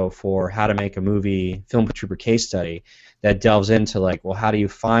video for how to make a movie film trooper case study that delves into, like, well, how do you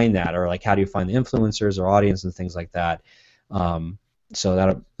find that, or like, how do you find the influencers or audience and things like that. So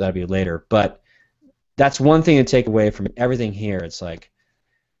that'll be later. But that's one thing to take away from everything here. It's like,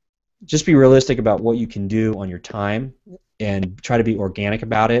 just be realistic about what you can do on your time, and try to be organic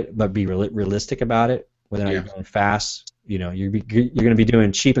about it, but be realistic about it. Whether or not you're going fast, you're going to be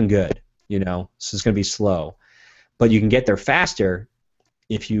doing cheap and good. So it's going to be slow. But you can get there faster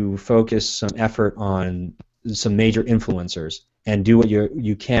if you focus some effort on some major influencers and do what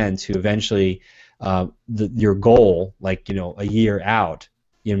you can to eventually your goal, like, a year out.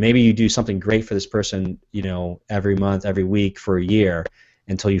 Maybe you do something great for this person, every month, every week for a year,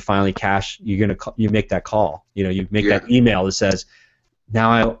 until you finally you make that call. You make that email that says,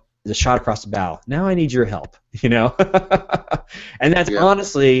 now the shot across the bow. Now I need your help. And that's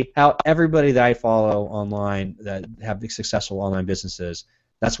honestly how everybody that I follow online that have big successful online businesses,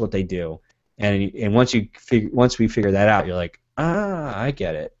 that's what they do. And once we figure that out, you're like, I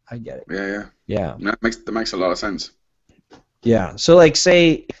get it. Yeah. That makes a lot of sense. Yeah. So, like,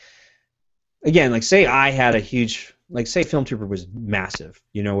 say I had a huge, like, say Film Trooper was massive,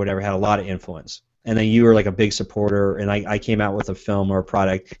 whatever, had a lot of influence, and then you were like a big supporter, and I came out with a film or a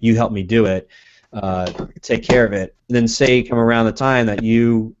product, you helped me do it, take care of it, and then say come around the time that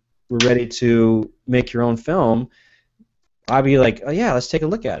you were ready to make your own film, I'd be like, oh yeah, let's take a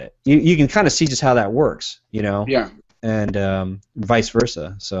look at it. You can kind of see just how that works, Yeah. And vice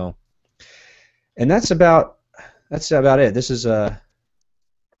versa. So, and that's about it. This is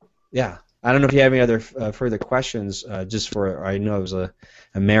yeah. I don't know if you have any other further questions. I know it was a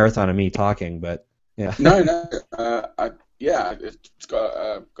marathon of me talking, but yeah. No. It's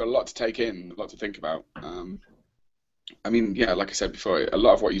got a lot to take in, a lot to think about. I mean, yeah, like I said before, a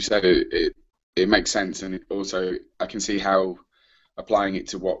lot of what you said, it makes sense, and also I can see how applying it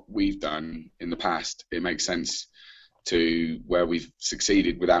to what we've done in the past, it makes sense to where we've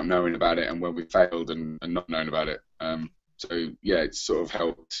succeeded without knowing about it and where we've failed and not knowing about it. So yeah, it's sort of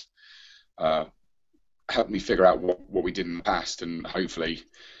helped me figure out what we did in the past, and hopefully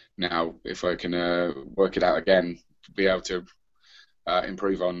now, if I can work it out again, be able to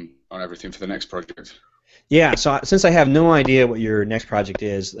improve on everything for the next project. Yeah, so since I have no idea what your next project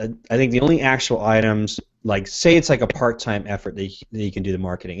is, I think the only actual items, like say it's like a part-time effort that you can do the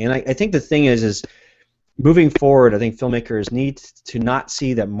marketing. And I think the thing is moving forward, I think filmmakers need to not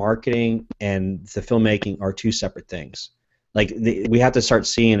see that marketing and the filmmaking are two separate things. Like we have to start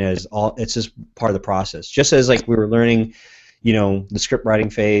seeing it as it's just part of the process. Just as like we were learning, you know, the script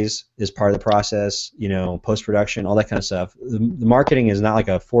writing phase is part of the process, you know, post-production, all that kind of stuff. The marketing is not like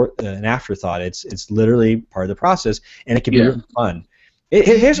an afterthought. It's literally part of the process, and it can be really fun.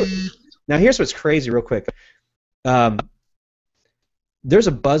 Here's what's crazy real quick. There's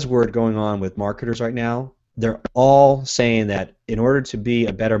a buzzword going on with marketers right now. They're all saying that in order to be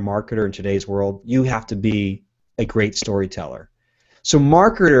a better marketer in today's world, you have to be a great storyteller. So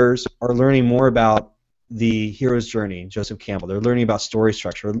marketers are learning more about the hero's journey, Joseph Campbell. They're learning about story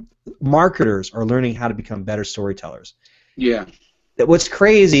structure. Marketers are learning how to become better storytellers. Yeah. What's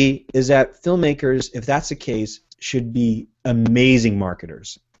crazy is that filmmakers, if that's the case, should be amazing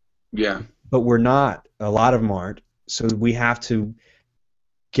marketers. Yeah. But we're not. A lot of them aren't. So we have to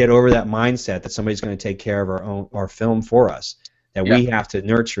get over that mindset that somebody's going to take care of our film for us. That we have to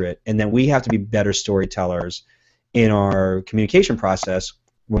nurture it, and then we have to be better storytellers in our communication process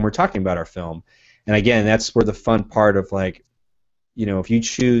when we're talking about our film. And again, that's where the fun part of, like, you know, if you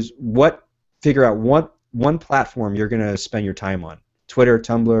choose figure out what one platform you're going to spend your time on. Twitter,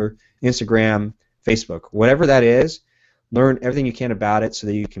 Tumblr, Instagram, Facebook, whatever that is, learn everything you can about it so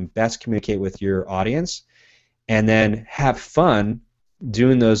that you can best communicate with your audience, and then have fun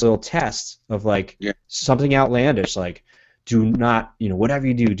doing those little tests of, like, something outlandish, like, do not, you know, whatever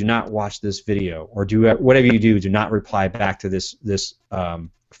you do not watch this video, or whatever you do not reply back to this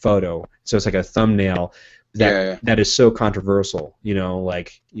photo. So it's like a thumbnail that is so controversial, you know,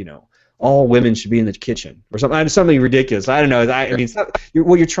 like, you know, all women should be in the kitchen or something ridiculous. I don't know. I mean,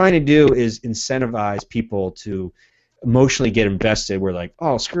 what you're trying to do is incentivize people to emotionally get invested. We're like,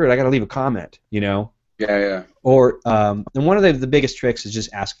 oh, screw it, I got to leave a comment, you know. Yeah. Or and one of the biggest tricks is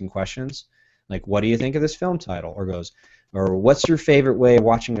just asking questions, like, what do you think of this film title? Or what's your favorite way of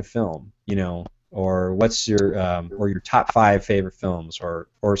watching a film, you know? Or what's your top 5 favorite films, or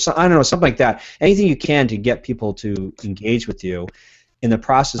so, I don't know, something like that. Anything you can to get people to engage with you. In the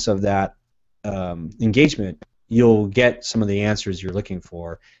process of that engagement, you'll get some of the answers you're looking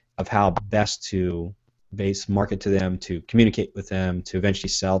for of how best to market to them, to communicate with them, to eventually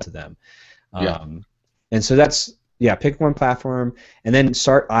sell to them. And so that's, pick one platform and then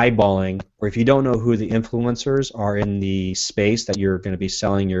start eyeballing, or if you don't know who the influencers are in the space that you're going to be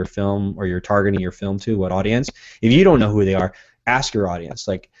selling your film or you're targeting your film to, what audience, if you don't know who they are, ask your audience,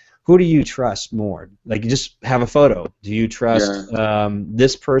 like, who do you trust more? Like, you just have a photo. Do you trust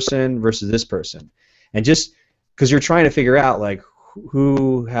this person versus this person? And just because you're trying to figure out, like,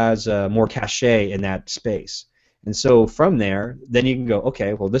 who has more cachet in that space. And so from there, then you can go,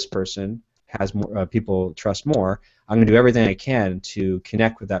 okay, well, this person has more people trust more. I'm going to do everything I can to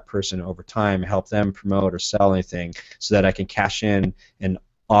connect with that person over time, help them promote or sell anything, so that I can cash in and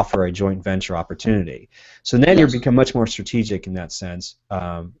offer a joint venture opportunity. So then you become much more strategic in that sense,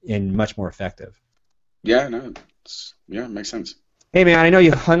 and much more effective. Yeah, no, it makes sense. Hey man, I know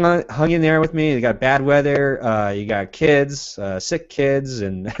you hung in there with me. You got bad weather, you got kids, sick kids,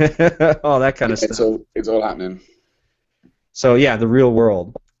 and all that kind of stuff. It's all happening. So yeah, the real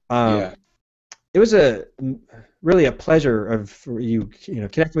world. It was really a pleasure for you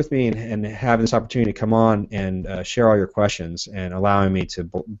connect with me and have this opportunity to come on and share all your questions and allowing me to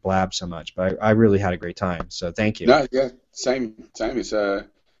blab so much. But I really had a great time. So thank you. No, yeah, same. It's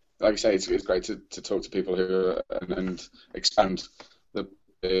like I say, it's great to talk to people who and expand the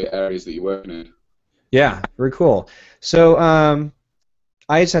areas that you work in. Yeah, very cool. So I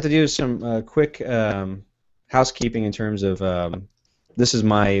just have to do some quick housekeeping in terms of. This is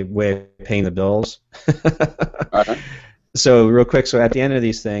my way of paying the bills. So real quick, so at the end of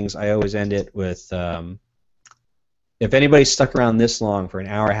these things, I always end it with, if anybody's stuck around this long for an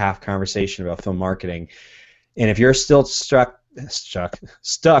hour-and-a-half conversation about film marketing, and if you're still stuck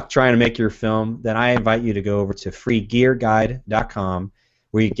trying to make your film, then I invite you to go over to freegearguide.com,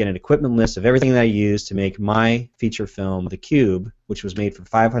 where you get an equipment list of everything that I use to make my feature film, The Cube, which was made for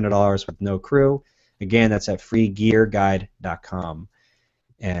 $500 with no crew. Again, that's at freegearguide.com.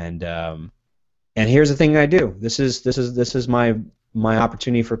 And here's the thing I do. This is my my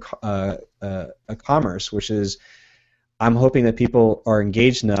opportunity for a commerce, which is I'm hoping that people are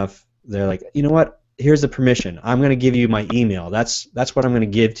engaged enough. They're like, you know what? Here's the permission. I'm going to give you my email. That's what I'm going to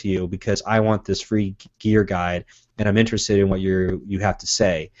give to you because I want this free gear guide, and I'm interested in what you have to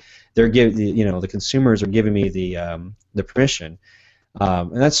say. They're the consumers are giving me the permission,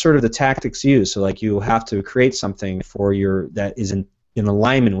 and that's sort of the tactics used. So like you have to create something for that is in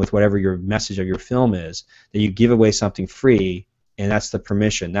alignment with whatever your message of your film is. That you give away something free. And that's the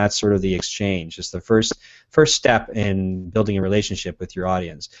permission. That's sort of the exchange. It's the first step in building a relationship with your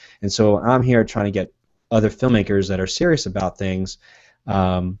audience. And so I'm here trying to get other filmmakers that are serious about things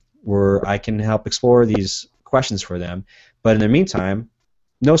where I can help explore these questions for them. But in the meantime,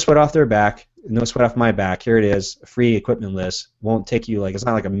 no sweat off their back, no sweat off my back. Here it is, a free equipment list. Won't take you, like, it's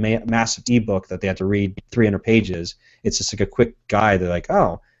not like a massive ebook that they have to read 300 pages. It's just like a quick guide. They're like,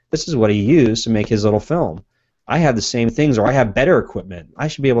 oh, this is what he used to make his little film. I have the same things, or I have better equipment. I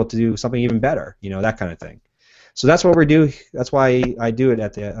should be able to do something even better, that kind of thing. So that's what we do. That's why I do it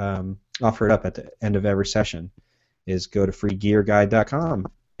offer it up at the end of every session, is go to freegearguide.com.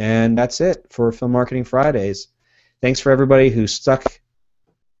 And that's it for Film Marketing Fridays. Thanks for everybody who stuck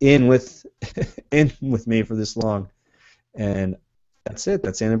in with me for this long. And that's it.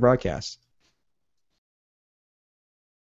 That's the end of the broadcast.